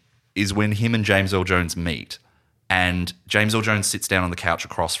movie is when him and James Earl Jones meet, and James Earl Jones sits down on the couch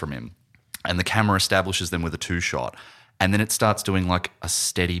across from him, and the camera establishes them with a 2-shot, and then it starts doing like a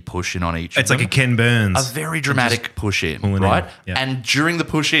steady push in on each. It's of like a them. Ken Burns. A very dramatic push in, pulling in. right? Yeah. And during the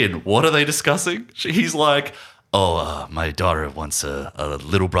push in, what are they discussing? He's like, oh, my daughter wants a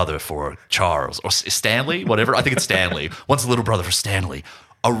little brother for Charles or Stanley, whatever. I think it's Stanley. Wants a little brother for Stanley.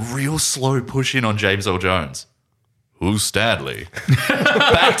 A real slow push in on James Earl Jones. Who's Stanley?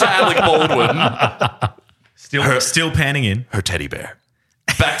 Back to Alec Baldwin. Still panning in. Her teddy bear.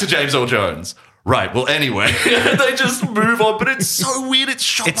 Back to James Earl Jones. Right, well, anyway, they just move on, but it's so weird. It's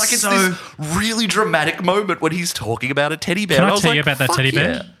shot It's like it's so- this really dramatic moment when he's talking about a teddy bear. Can I was tell like, you about that fuck teddy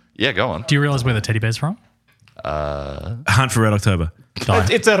bear? Yeah. Yeah, go on. Do you realize where the teddy bear's from? Hunt for Red October.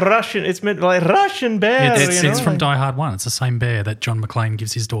 It's a Russian. It's meant like Russian bear. It's from Die Hard 1. It's the same bear that John McClane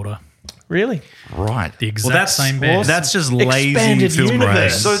gives his daughter. Really? Right. The exact same bear. That's just lazy Expanded film universe. writing.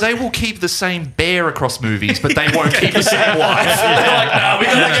 So they will keep the same bear across movies, but they won't keep the same wife. They're like, no, we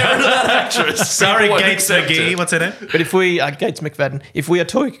gotta get rid of that actress. Sorry, People won't Gates accept McGee. it. What's her name? But if we Gates McFadden, if we are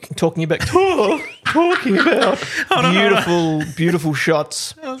talking about beautiful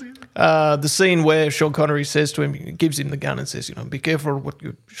shots, the scene where Sean Connery says to him, he gives him the gun and says, "Be careful what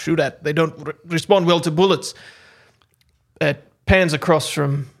you shoot at. They don't respond well to bullets." It pans across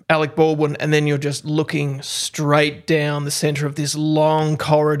from Alec Baldwin, and then you're just looking straight down the center of this long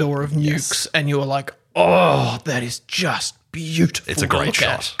corridor of nukes, and you're like, "Oh, that is just beautiful." It's a to great look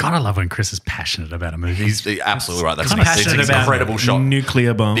at. shot. God, I love when Chris is passionate about a movie. He's absolutely right. That's I'm it's passionate an about incredible shot.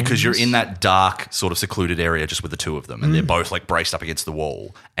 nuclear bombs. Because you're in that dark, sort of secluded area just with the two of them, and they're both like braced up against the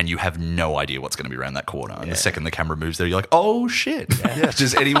wall, and you have no idea what's going to be around that corner. And the second the camera moves there, you're like, oh shit. Yeah.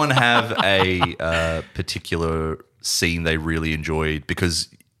 Does anyone have a particular scene they really enjoyed? Because,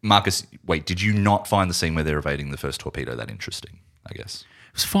 Marcus, wait, did you not find the scene where they're evading the first torpedo that interesting, I guess?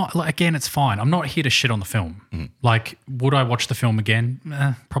 It's fine. Like, again, it's fine. I'm not here to shit on the film. Like, would I watch the film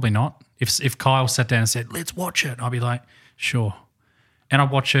again? Probably not. If Kyle sat down and said, let's watch it, I'd be like, sure. And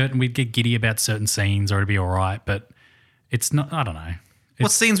I'd watch it and we'd get giddy about certain scenes or it'd be all right. But it's not, I don't know.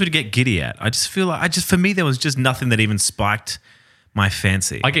 What scenes would you get giddy at? I just feel like for me there was just nothing that even spiked my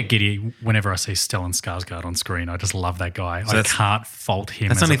fancy. I get giddy whenever I see Stellan Skarsgård on screen. I just love that guy. I can't fault him.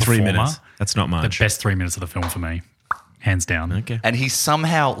 That's as only a performer. 3 minutes. That's not much. The best 3 minutes of the film for me, hands down. Okay. And he's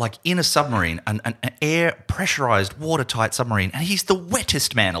somehow like in a submarine, an air pressurized, watertight submarine, and he's the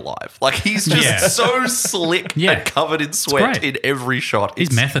wettest man alive. Like he's just so slick and covered in sweat in every shot.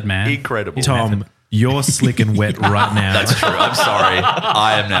 He's method man. Incredible. Tom, you're slick and wet right now. That's true. I'm sorry.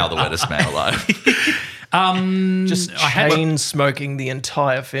 I am now the wettest man alive. Just chain smoking the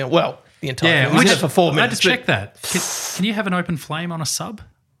entire film. Well, the entire film. I Just for 4 minutes. I had to check that. Can you have an open flame on a sub?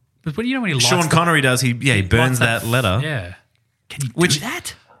 But when when he lights Sean Connery does. He burns that letter. Yeah. Can you do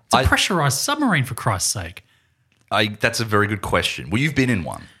that? It's a pressurized submarine, for Christ's sake. That's a very good question. Well, you've been in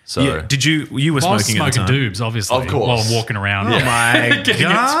one. So Yeah. Did you were I was smoking at the smoking time? doobs, obviously, Of course. while I'm walking around. Oh my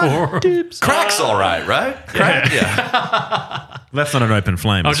God. crack's all right, right? Crack, yeah. That's not an open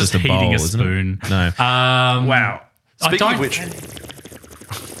flame. I was It's just a bowl, heating a isn't it? spoon. No. Wow. Speaking of which,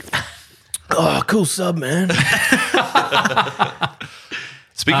 Oh, cool sub, man.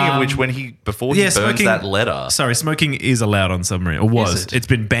 before he burns smoking- that letter, Sorry, smoking is allowed on submarine. Or was. Is it? It's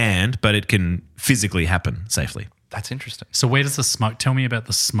been banned, but it can physically happen safely. that's interesting. So where does the smoke? Tell me about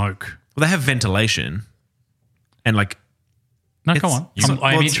the smoke. Well, they have ventilation, and like No, go It's- on. you-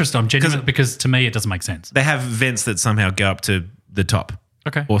 I'm well, interested. I'm genuine because to me it doesn't make sense. they have vents that somehow go up to the top.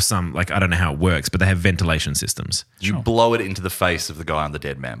 Okay. Or some, like, I don't know how it works, but they have ventilation systems. You blow it into the face of the guy on the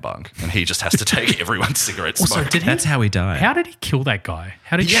dead man bunk, and he just has to take everyone's cigarette Also, smoke. did How he died. How did he kill that guy?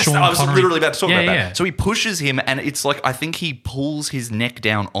 How did Yes, Sean I was Connery? literally about to talk about that. Yeah. So he pushes him, and it's like I think he pulls his neck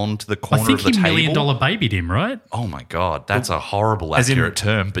down onto the I corner think of the he table. $1 million babied him, right? Oh my god, that's a horrible As in accurate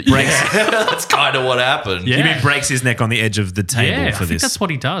term, but yeah, that's kind of what happened. Yeah. You mean breaks his neck on the edge of the table Yeah, for I think this? that's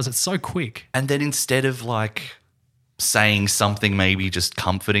what he does. It's so quick. And then instead of like saying something maybe just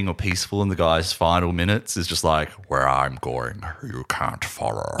comforting or peaceful in the guy's final minutes, is just like, where I'm going, you can't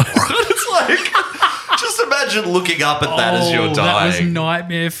follow. It's like, just imagine looking up at that as you're dying. That was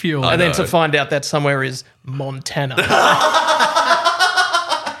nightmare fuel. And then to find out that somewhere is Montana.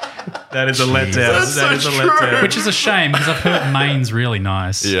 That is a letdown. That is a letdown. Which is a shame because I've heard Maine's really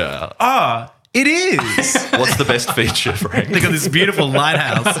nice. Yeah. It is. What's the best feature, Frank? They got this beautiful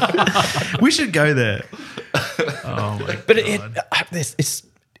lighthouse. We should go there. But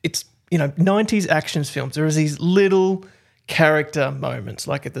it's 90s action films. There is these little character moments,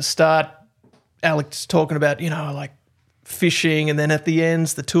 like at the start, Alex talking about, like fishing, and then at the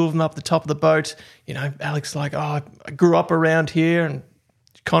ends, the two of them up the top of the boat. Alex like, oh, I grew up around here, and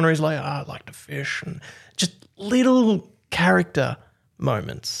Connery's like, oh, I like to fish, and just little character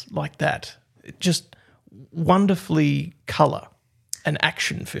moments like that. Just wonderfully colour an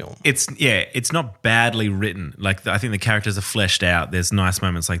action film. It's not badly written. Like I think the characters are fleshed out. There's nice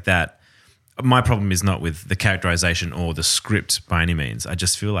moments like that. My problem is not with the characterization or the script by any means. I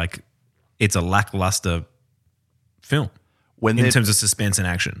just feel like it's a lackluster film in terms of suspense and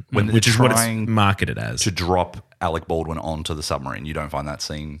action, which is what it's marketed as. To drop Alec Baldwin onto the submarine, you don't find that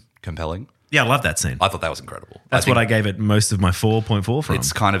scene compelling? Yeah, I love that scene. I thought that was incredible. That's what I gave it most of my 4.4 from.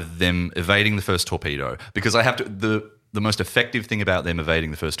 It's kind of them evading the first torpedo, because I have to the most effective thing about them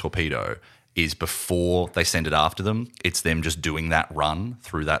evading the first torpedo is before they send it after them, it's them just doing that run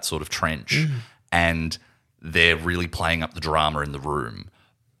through that sort of trench, and they're really playing up the drama in the room.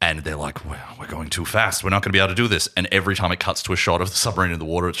 And they're like, well, we're going too fast. We're not going to be able to do this. And every time it cuts to a shot of the submarine in the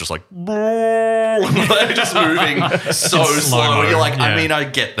water, it's just like, they're just moving so slow. You're like, I mean, I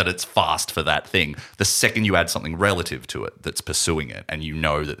get that it's fast for that thing. The second you add something relative to it that's pursuing it, and you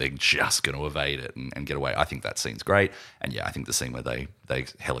know that they're just going to evade it and get away, I think that scene's great. And yeah, I think the scene where they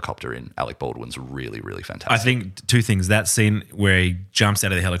helicopter in Alec Baldwin's really, really fantastic. I think two things. That scene where he jumps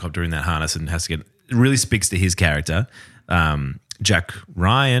out of the helicopter in that harness and has to get, it really speaks to his character. Jack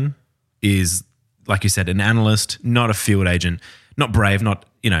Ryan is, like you said, an analyst, not a field agent, not brave, not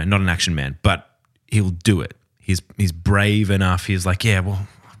an action man, but he'll do it. He's brave enough. He's like, yeah, well,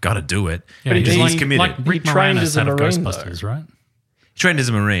 I've got to do it. Yeah, he's committed. Like Rick He trained Moranis as a out of Marine, Ghostbusters, right? He trained as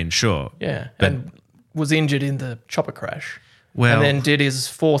a Marine, sure. Yeah, But- and was injured in the chopper crash. Well- and then did his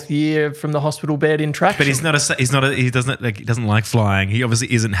 4th year from the hospital bed in traction. But he doesn't like flying. He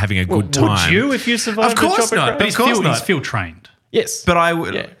obviously isn't having a good time. Would you if you survived Of course the chopper not. crash? Of course not. He's field trained. Yes. But I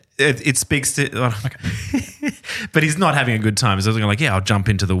would. Yeah. It speaks to. But he's not having a good time. He's also going like, yeah, I'll jump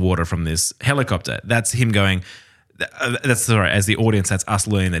into the water from this helicopter. That's him going. That's sorry. As the audience, that's us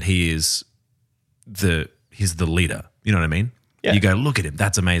learning that he's the leader. You know what I mean? Yeah. You go, look at him.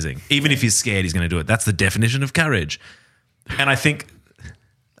 That's amazing. Even if he's scared, he's going to do it. That's the definition of courage. And I think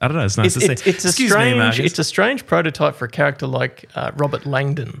I don't know. It's nice to see. It's a strange prototype for a character like Robert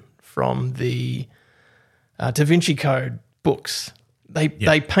Langdon from the Da Vinci Code books. They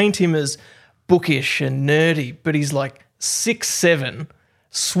paint him as bookish and nerdy, but he's like 6'7",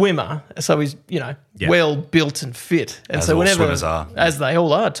 swimmer, so he's well built and fit. And as so all whenever, swimmers are. as they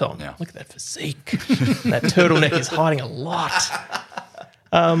all are, Tom. Yeah. Look at that physique. That turtleneck is hiding a lot.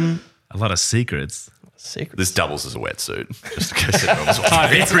 A lot of secrets. This doubles as a wetsuit, just in case anyone's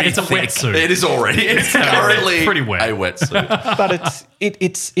watching. It's a wetsuit. It is already. It's currently pretty wet. a wetsuit. But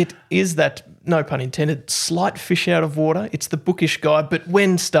it is that, no pun intended, slight fish out of water. It's the bookish guy, but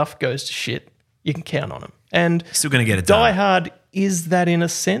when stuff goes to shit, you can count on him. And Still going to get it Die done. Hard is that in a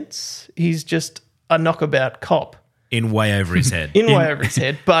sense. He's just a knockabout cop. In way over his head. Way over his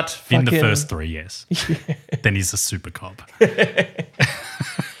head, but In the fucking- first 3, yes. Then he's a super cop.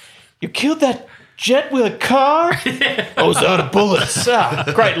 You killed that jet with a car? I was out of bullets.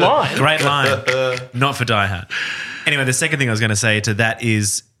 Great line. Great line. Not for Die Hard. Anyway, the second thing I was going to say to that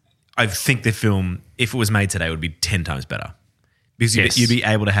is I think the film, if it was made today, would be 10 times better. Because you'd be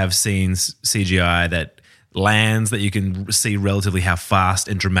able to have scenes, CGI, that lands, that you can see relatively how fast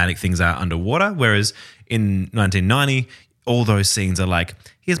and dramatic things are underwater. Whereas in 1990, all those scenes are like,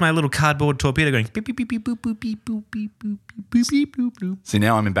 here's my little cardboard torpedo going beep, beep, beep, beep, boop, boop, beep, boop, beep, boop, beep, boop, beep, boop, boop. See,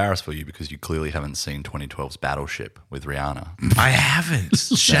 now I'm embarrassed for you because you clearly haven't seen 2012's Battleship with Rihanna. I haven't.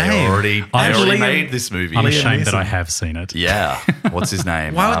 Shame. They already Actually, made this movie. I'm ashamed that Neeson. I have seen it. Yeah. What's his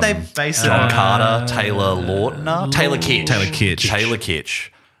name? Why would they base it John on Carter, Taylor Lautner? Taylor Kitsch. Taylor Kitsch.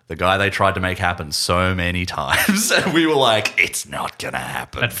 The guy they tried to make happen so many times. And we were like, it's not going to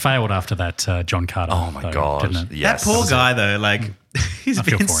happen. It failed after that John Carter. Oh, my though, God. didn't it? Yes. That poor guy, though, like, he's I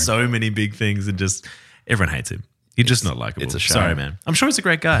feel been for him. so many big things and just everyone hates him. He's just not likable. it's a shame. Sorry, man. I'm sure he's a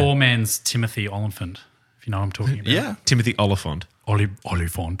great guy. Poor man's Timothy Oliphant, if you know what I'm talking about. Yeah. Timothy Oliphant.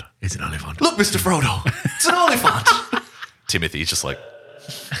 Oliphant. It's an Oliphant. Look, Mr. Frodo. It's an elephant. Timothy's just like,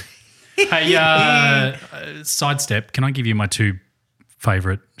 Hey, sidestep, can I give you my 2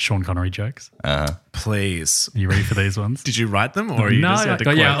 favourite Sean Connery jokes? Please. Are you ready for these ones? Did you write them or are you No, just had to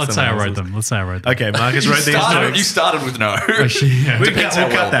quote let's say I someone wrote else's? them. Let's say I wrote them. Okay, Marcus wrote these you notes. started with no. Yeah. We'll Depends how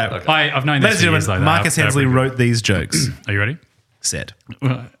cut well- that. okay. I've known Ladies this and for years, though. gentlemen, Marcus They're Hensley pretty wrote these jokes. Are you ready? Said.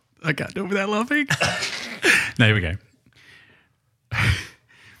 I can't do it without laughing. No, here we go.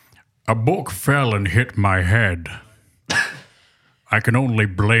 A book fell and hit my head. I can only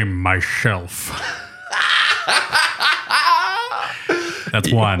blame myself. That's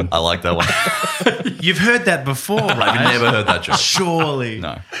one. I like that one. You've heard that before, right? I've never heard that joke. Surely.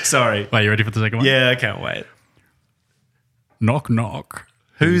 No. Sorry. Wait, you ready for the second one? Yeah, I can't wait. Knock, knock.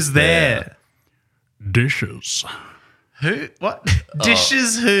 Who's there? Dishes. Who? What?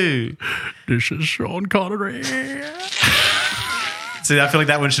 Dishes who? Dishes Sean Connery. See, I feel like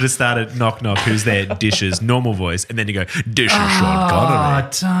that one should have started knock, knock. Who's there? Dishes. Normal voice. And then you go, dishes Sean Connery.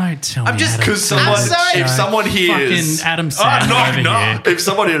 Don't tell me. Just how to because do someone, this if joke. someone hears, Fucking Adam Sandler knock, over knock. here. If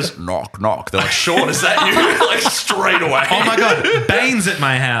someone hears knock, knock, they're like, Sean, is that you? Like straight away. Oh my God. Bane's at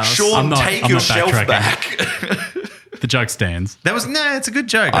my house. Sean, take I'm your not shelf backtracking. back. The joke stands. That was, no, it's a good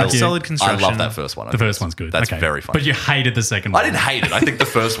joke. It's solid construction. I love that first one. The first one's good. That's Okay. very funny. But you hated the second one. I didn't hate it. I think the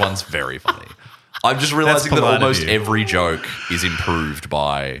first one's very funny. I'm just realizing that polite of almost you. every joke is improved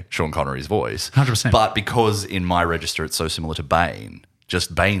by Sean Connery's voice. 100%. But because in my register it's so similar to Bane,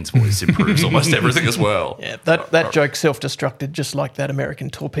 just Bane's voice improves almost everything as well. Yeah, that joke self-destructed just like that American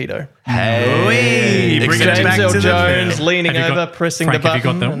torpedo. Hey, bring it exactly. back James to L. the Jones film. leaning Have you over, got- pressing Frank, the have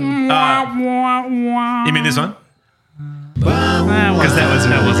button. you got and You mean this one? Because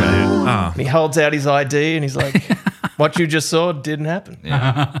that wasn't it. Oh. he holds out his ID and he's like, what you just saw didn't happen.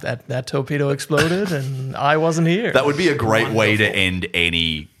 That torpedo exploded and I wasn't here. That would be a great way to end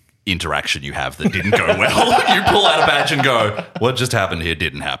any interaction you have that didn't go well. You pull out a badge and go, what just happened here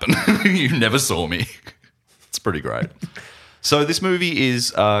didn't happen. You never saw me. It's pretty great. So this movie is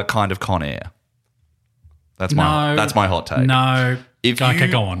kind of Con Air. That's my hot take. No. If Okay,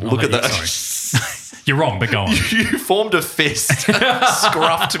 you go on. I'll Look at let you- that. Sorry. You're wrong, but go on. You formed a fist,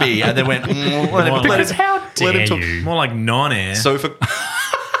 scruffed me, and then went, let him How dare talk. you? More like non-air. So for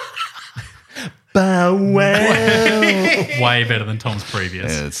Bow wow. Way better than Tom's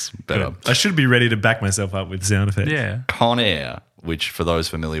previous. yeah, it's better. I should be ready to back myself up with sound effects. Yeah. Con Air, which for those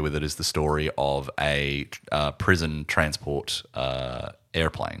familiar with it is the story of a prison transport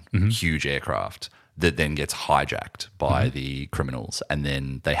airplane, huge aircraft that then gets hijacked by the criminals, and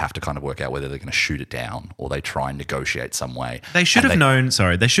then they have to kind of work out whether they're going to shoot it down or they try and negotiate some way. They should And have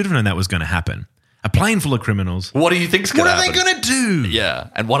known, they should have known that was going to happen. A plane full of criminals. What do you think's going What to are happen? they going to do? Yeah,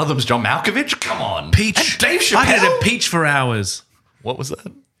 and one of them's John Malkovich. Come on, Peach. And Dave I Chappelle. could have peach for hours. What was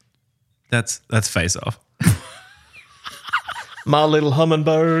that? That's Face Off. My little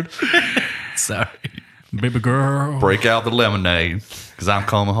hummingbird. Sorry. Baby girl. Break out the lemonade because I'm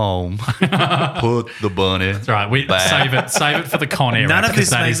coming home. Put the bunny. That's right. Save it for the Con Air. None of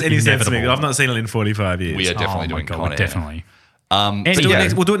this makes any sense to me. inevitable. I've not seen it in 45 years. We are definitely Oh my doing God, Con Air. definitely.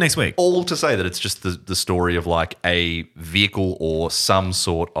 We'll do it next week. All to say that it's just the story of like a vehicle or some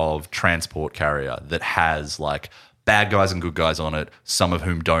sort of transport carrier that has like bad guys and good guys on it, some of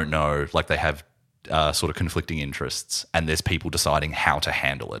whom don't know, like they have sort of conflicting interests, and there's people deciding how to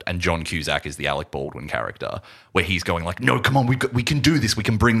handle it. And John Cusack is the Alec Baldwin character, where he's going like, no, come on, we can do this. We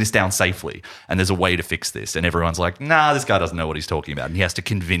can bring this down safely. And there's a way to fix this. And everyone's like, nah, this guy doesn't know what he's talking about. And he has to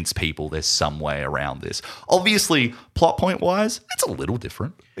convince people there's some way around this. Obviously, plot point wise, it's a little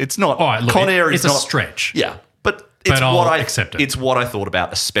different. It's not. All right, look, Con Air it's is a not stretch. Yeah, but it's I'll what I accept it. It's what I thought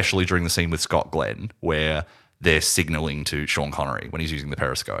about, especially during the scene with Scott Glenn, where they're signaling to Sean Connery when he's using the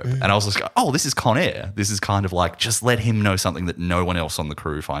periscope. And I was just like, oh, this is Con Air. This is kind of like, just let him know something that no one else on the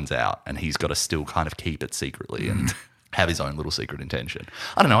crew finds out, and he's got to still kind of keep it secretly and have his own little secret intention.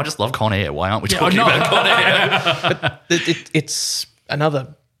 I don't know. I just love Con Air. Why aren't we talking about Con Air? It's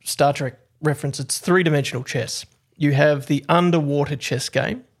another Star Trek reference. It's three-dimensional chess. You have the underwater chess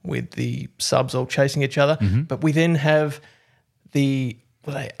game with the subs all chasing each other, but we then have the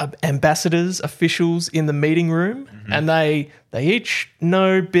ambassadors, officials in the meeting room, and they each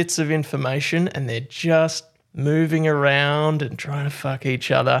know bits of information, and they're just moving around and trying to fuck each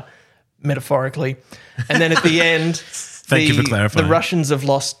other, metaphorically. And then at the end, Thank you for clarifying. the Russians have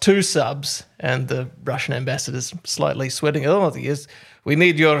lost 2 subs, and the Russian ambassador's slightly sweating. Oh, yes, we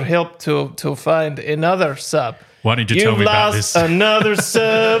need your help to find another sub. Why didn't you tell me about this? Another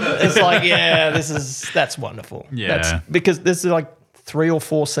sub. It's like, yeah, that's wonderful. Yeah. Because there's like 3 or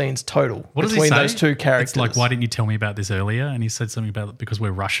 4 scenes total What does he between say? those 2 characters. It's like, why didn't you tell me about this earlier? And he said something about because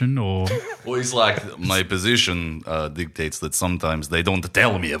we're Russian or... Well, he's like, my position dictates that sometimes they don't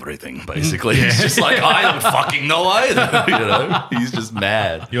tell me everything, basically. He's just like, I don't fucking know either. You know? He's just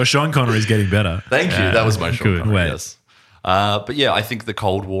mad. Your Sean Connery's getting better. Thank you. That was my Sean Good. Connery, Wait. yes. But yeah, I think the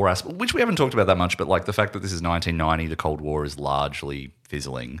Cold War aspect, which we haven't talked about that much, but like the fact that this is 1990, the Cold War is largely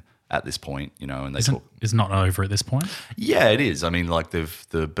fizzling at this point, you know, and they talk. It's not over at this point. Yeah, it is. I mean, like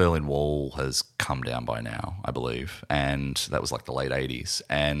the Berlin Wall has come down by now, I believe, and that was like the late 80s.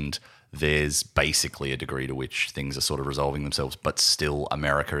 And there's basically a degree to which things are sort of resolving themselves, but still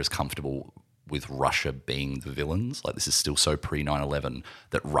America is comfortable with Russia being the villains. Like this is still so pre 9/11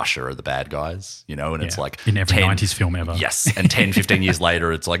 that Russia are the bad guys, you know, and it's like in every 90s film ever. Yes. And 10, 15 years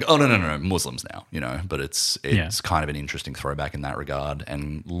later, it's like, oh, no, Muslims now, you know, but it's kind of an interesting throwback in that regard.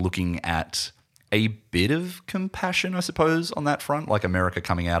 And looking at a bit of compassion, I suppose, on that front, like America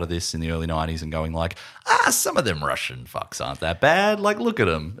coming out of this in the early 90s and going like, some of them Russian fucks aren't that bad. Like, look at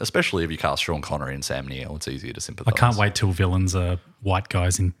them, especially if you cast Sean Connery and Sam Neill, it's easier to sympathize. I can't wait till villains are white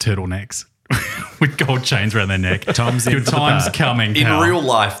guys in turtlenecks with gold chains around their neck. Your time's coming. In pal. real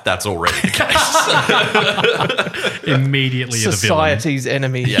life, that's already the case. Immediately are the villain. Society's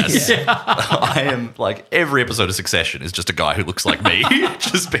enemy. Yes. I am like every episode of Succession is just a guy who looks like me,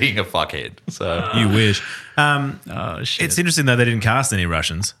 just being a fuckhead. So You wish. Oh, shit. It's interesting, though, they didn't cast any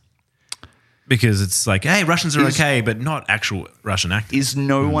Russians because it's like, hey, Russians are okay, but not actual Russian actors. is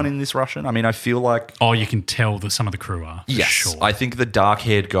no one in this Russian? I mean, I feel like Oh, you can tell that some of the crew are. For yes. Sure. I think the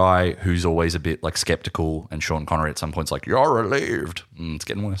dark-haired guy who's always a bit like skeptical, and Sean Connery at some point's like, "You're relieved." It's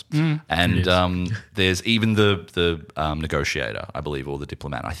getting worse. And there's even the negotiator, I believe, or the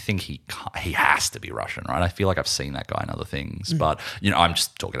diplomat. I think he has to be Russian, right? I feel like I've seen that guy in other things, but you know, I'm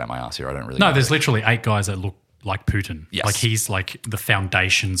just talking out my ass here. I don't really. No, know. there's literally 8 guys that look like Putin. Yes. Like he's like the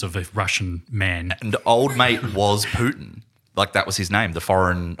foundations of a Russian man. And old mate was Putin. Like that was his name, the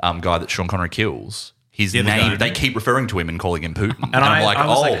foreign guy that Sean Connery kills. His the name, guy. they keep referring to him and calling him Putin. And I I'm like,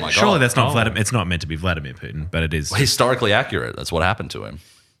 was oh my God. surely that's not Oh. Vladimir. It's not meant to be Vladimir Putin, but it is. Historically accurate. That's what happened to him.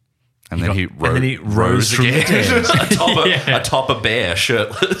 And then he rose from the again. dead. atop a bear,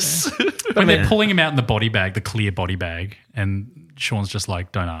 shirtless. When they're pulling him out in the body bag, the clear body bag, and Sean's just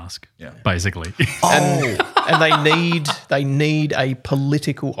like, don't ask. Yeah. Basically. And they need a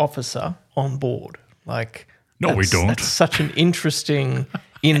political officer on board. Like, No, we don't. That's such an interesting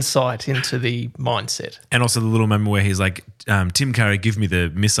insight into the mindset. And also the little moment where he's like, Tim Curry, give me the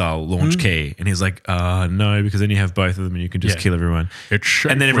missile launch key. And he's like, no, because then you have both of them and you can just kill everyone.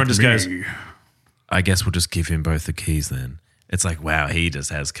 And then everyone just goes, I guess we'll just give him both the keys then. It's like, wow, he just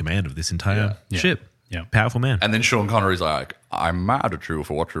has command of this entire ship. Yeah. Powerful man. And then Sean Connery's like, I'm mad at you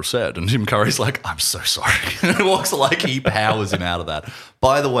for what you said. And Tim Curry's like, I'm so sorry. And he walks like he powers him out of that.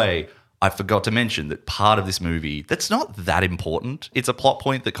 By the way, I forgot to mention that part of this movie that's not that important. It's a plot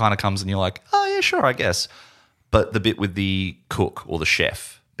point that kind of comes and you're like, oh, yeah, sure, I guess. But the bit with the cook or the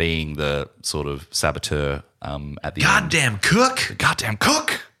chef being the sort of saboteur at the Goddamn cook. Goddamn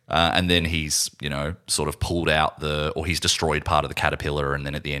cook. And then he's, sort of pulled out or he's destroyed part of the caterpillar, and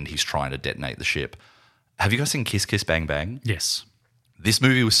then at the end he's trying to detonate the ship. Have you guys seen Kiss Kiss Bang Bang? Yes. This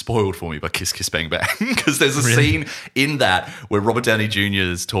movie was spoiled for me by Kiss Kiss Bang Bang because there's a scene in that where Robert Downey Jr.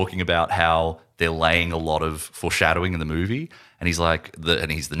 is talking about how they're laying a lot of foreshadowing in the movie, and he's like,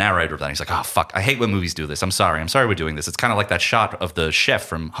 and he's the narrator of that. And he's like, oh fuck, I hate when movies do this. I'm sorry we're doing this. It's kind of like that shot of the chef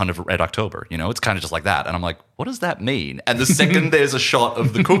from Hunt of Red October. It's kind of just like that. And I'm like, what does that mean? And the second there's a shot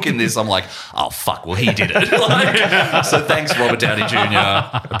of the cook in this, I'm like, oh fuck, well he did it. So thanks, Robert Downey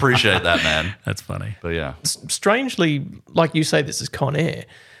Jr. Appreciate that, man. That's funny. But yeah, Strangely, like you say, this is Con Air.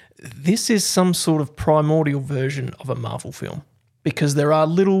 This is some sort of primordial version of a Marvel film because there are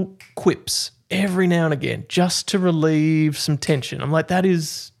little quips every now and again just to relieve some tension. I'm like, that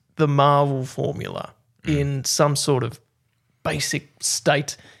is the Marvel formula in some sort of basic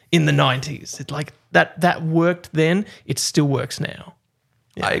state in the 90s. It's like that worked then. It still works now.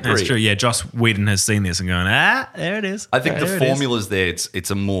 Yeah, I agree. That's true. Yeah, Joss Whedon has seen this and going, there it is. I think the formula's there. It's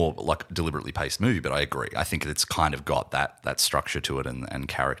a more like deliberately paced movie, but I agree. I think it's kind of got that structure to it and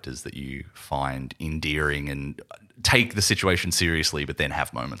characters that you find endearing and take the situation seriously, but then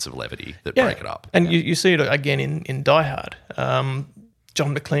have moments of levity that break it up. And you see it again in Die Hard.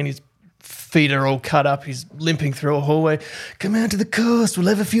 John McClane's feet are all cut up. He's limping through a hallway. Come out to the coast. We'll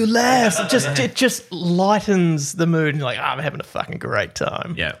have a few laughs. It just lightens the mood. And you're like, I'm having a fucking great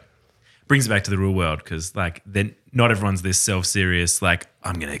time. Yeah. Brings it back to the real world because, like, then not everyone's this self-serious, like,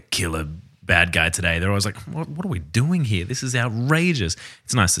 I'm going to kill a bad guy today. They're always like, what are we doing here? This is outrageous.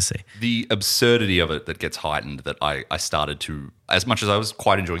 It's nice to see. The absurdity of it that gets heightened that I started to, as much as I was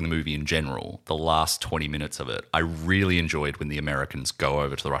quite enjoying the movie in general, the last 20 minutes of it, I really enjoyed when the Americans go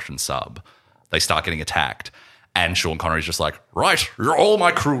over to the Russian sub. They start getting attacked. And Sean Connery's just like, right, you're all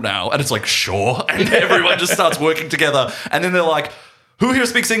my crew now. And it's like, sure. And everyone just starts working together. And then they're like, who here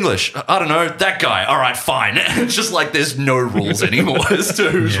speaks English? I don't know. That guy. All right, fine. It's just like there's no rules anymore as to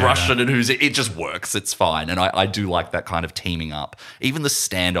who's Russian and who's... It just works. It's fine. And I do like that kind of teaming up. Even the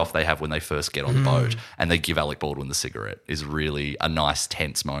standoff they have when they first get on the boat and they give Alec Baldwin the cigarette is really a nice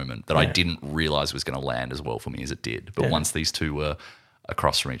tense moment that I didn't realise was going to land as well for me as it did. But once these two were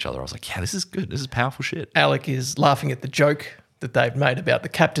across from each other, I was like, yeah, this is good. This is powerful shit. Alec is laughing at the joke that they've made about the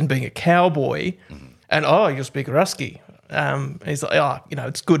captain being a cowboy and, you speak Rusky. He's like,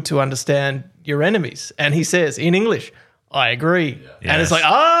 it's good to understand your enemies. And he says in English, I agree. Yeah. And it's like,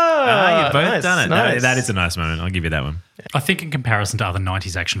 you've both done it. Nice. No, that is a nice moment. I'll give you that one. I think in comparison to other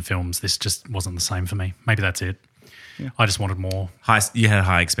 90s action films, this just wasn't the same for me. Maybe that's it. Yeah. I just wanted more. You had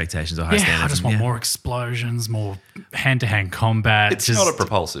high expectations or high standards. I just want more explosions, more hand-to-hand combat. It's not a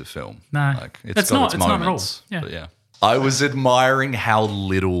propulsive film. No. It's got its moments. Not at all. Yeah. But I was admiring how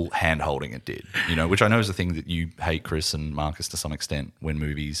little hand-holding it did, which I know is a thing that you hate, Chris and Marcus, to some extent, when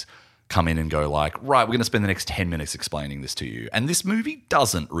movies come in and go like, right, we're going to spend the next 10 minutes explaining this to you. And this movie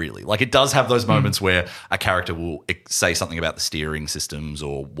doesn't really. Like, it does have those moments where a character will say something about the steering systems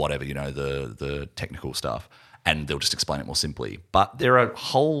or whatever, the technical stuff, and they'll just explain it more simply. But there are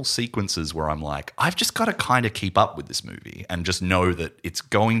whole sequences where I'm like, I've just got to kind of keep up with this movie and just know that it's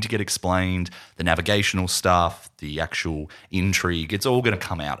going to get explained, the navigational stuff, the actual intrigue, it's all going to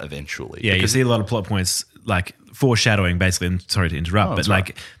come out eventually. Yeah, you see a lot of plot points, like foreshadowing, basically. I'm sorry to interrupt, but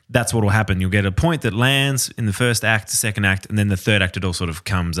like that's what will happen. You'll get a point that lands in the first act, second act, and then the third act, it all sort of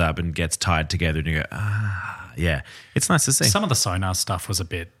comes up and gets tied together and you go, yeah. It's nice to see. Some of the sonar stuff was a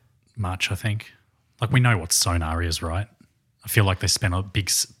bit much, I think. Like, we know what sonar is, right? I feel like they spent a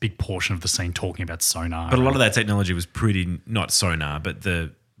big portion of the scene talking about sonar. But a lot of that technology was pretty, not sonar, but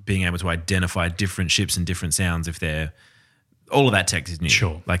the being able to identify different ships and different sounds if they're, all of that tech is new.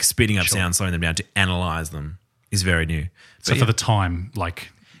 Sure. Like speeding up sound, slowing them down to analyze them is very new. So for the time,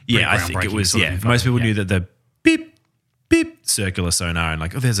 like, I think it was, most people knew that the beep, beep, circular sonar and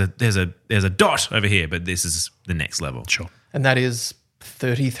like, there's a dot over here, but this is the next level. Sure. And that is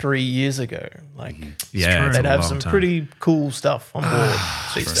 33 years ago. Like, they'd have some pretty cool stuff on board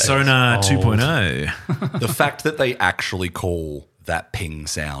these days. Sonar 2.0. The fact that they actually call that ping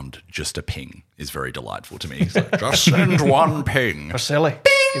sound just a ping is very delightful to me. It's like, just send one ping. Marcelli,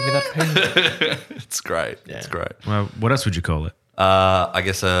 give me that ping. It's great. Yeah. It's great. Well, what else would you call it? I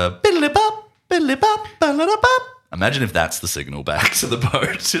guess a biddly-bop, biddly-bop, biddly-bop. Imagine if that's the signal back to the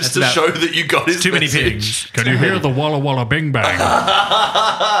boat, just show that you got his too many pings. Can you hear the walla walla bing bang?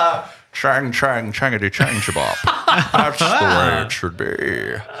 Chang, chang, changity, chang, shabop. That's the way it should be.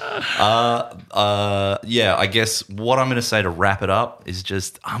 Yeah, I guess what I'm going to say to wrap it up is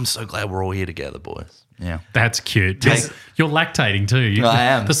just, I'm so glad we're all here together, boys. Yeah. That's cute. You're lactating too. I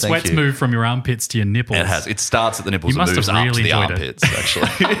am. The Thank sweat's you. moved from your armpits to your nipples. It has. It starts at the nipples You and must moves have up to really the enjoyed it. armpits, actually.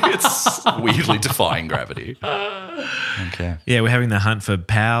 It's weirdly defying gravity. Okay. Yeah, we're having the hunt for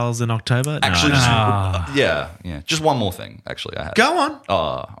pals in October. Actually, No. yeah. Just one more thing, actually. I had. Go on.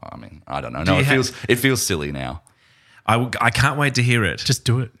 Oh, I mean, I don't know. No, you it feels silly now. I can't wait to hear it. Just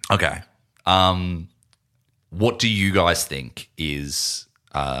do it. Okay. What do you guys think is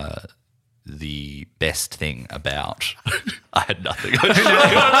the best thing about? I had nothing.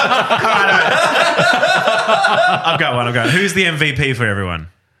 I've got one. Who's the MVP for everyone?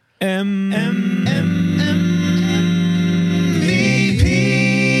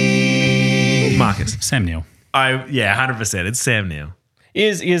 Marcus. Sam Neill. 100%. It's Sam Neill. He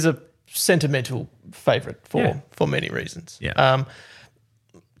is a sentimental favourite for many reasons. Yeah.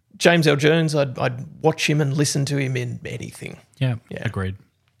 James L. Jones, I'd watch him and listen to him in anything. Yeah. Agreed.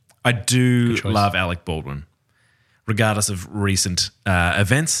 I do choice. love Alec Baldwin. Regardless of recent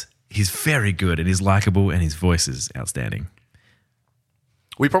events, he's very good and he's likable and his voice is outstanding.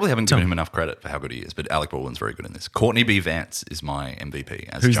 We probably haven't given him enough credit for how good he is, but Alec Baldwin's very good in this. Courtney B. Vance is my MVP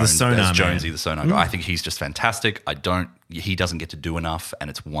as Who's the Jones, sonar as man? Jonesy, the sonar guy. I think he's just fantastic. He doesn't get to do enough,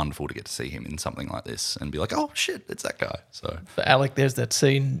 and it's wonderful to get to see him in something like this and be like, oh shit, it's that guy. So For Alec, there's that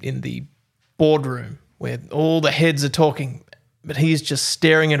scene in the boardroom where all the heads are talking, but he's just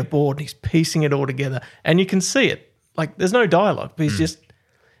staring at a board and he's piecing it all together. And you can see it. Like, there's no dialogue, but he's just...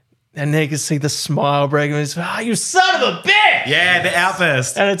 And then you can see the smile breaking his face. You son of a bitch! Yeah, the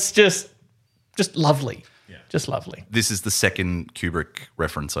outburst. And it's just lovely. Yeah. Just lovely. this is the second Kubrick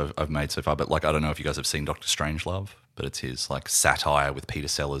reference I've made so far, but like I don't know if you guys have seen Dr. Strangelove, but it's his like satire with Peter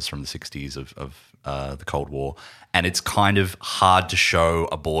Sellers from the 60s of the Cold War. And it's kind of hard to show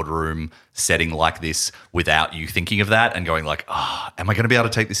a boardroom setting like this without you thinking of that and going like, am I going to be able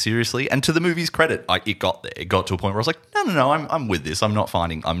to take this seriously? And to the movie's credit, it got there. It got to a point where I was like, no, I'm with this. I'm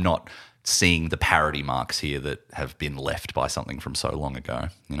not seeing the parody marks here that have been left by something from so long ago,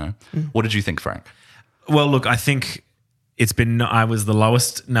 you know? What did you think, Frank? Well, look, I think I was the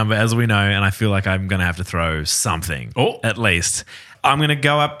lowest number, as we know, and I feel like I'm going to have to throw something, at least. I'm going to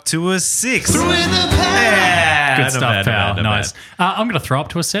go up to a 6. Yeah, Good not stuff, bad, pal. not Nice. bad. I'm going to throw up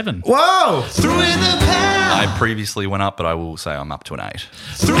to a 7. Whoa! I previously went up, but I will say I'm up to an 8.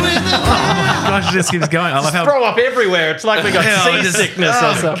 Gosh, it just keeps going. I love how... Throw up everywhere. It's like we got seasickness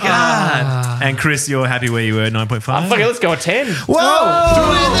or something. God. And Chris, you're happy where you were, 9.5? Fuck it, let's go a 10.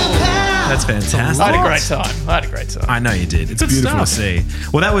 Whoa! That's fantastic. I had a great time. I know you did. It's beautiful stuff. to see.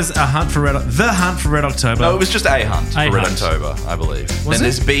 Well, that was the hunt for Red October. No, it was just A Hunt for Red Hunt. October, I believe. Was Then it?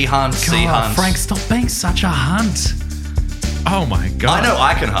 there's B Hunt, C God, Hunt. Frank, stop being such a hunt. Oh my God. I know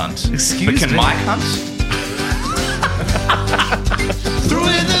I can hunt. Excuse but can me. Mike hunt?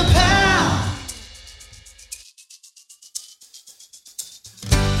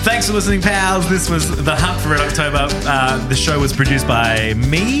 Thanks for listening, pals. This was The Hunt for Red October. The show was produced by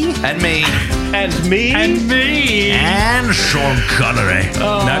me And me. And me. and Sean Connery.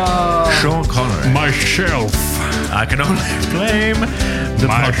 No, Sean Connery. Myself. I can only blame the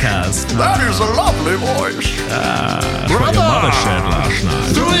podcast. That is a lovely voice. That's what your mother said last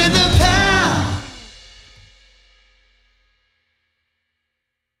night.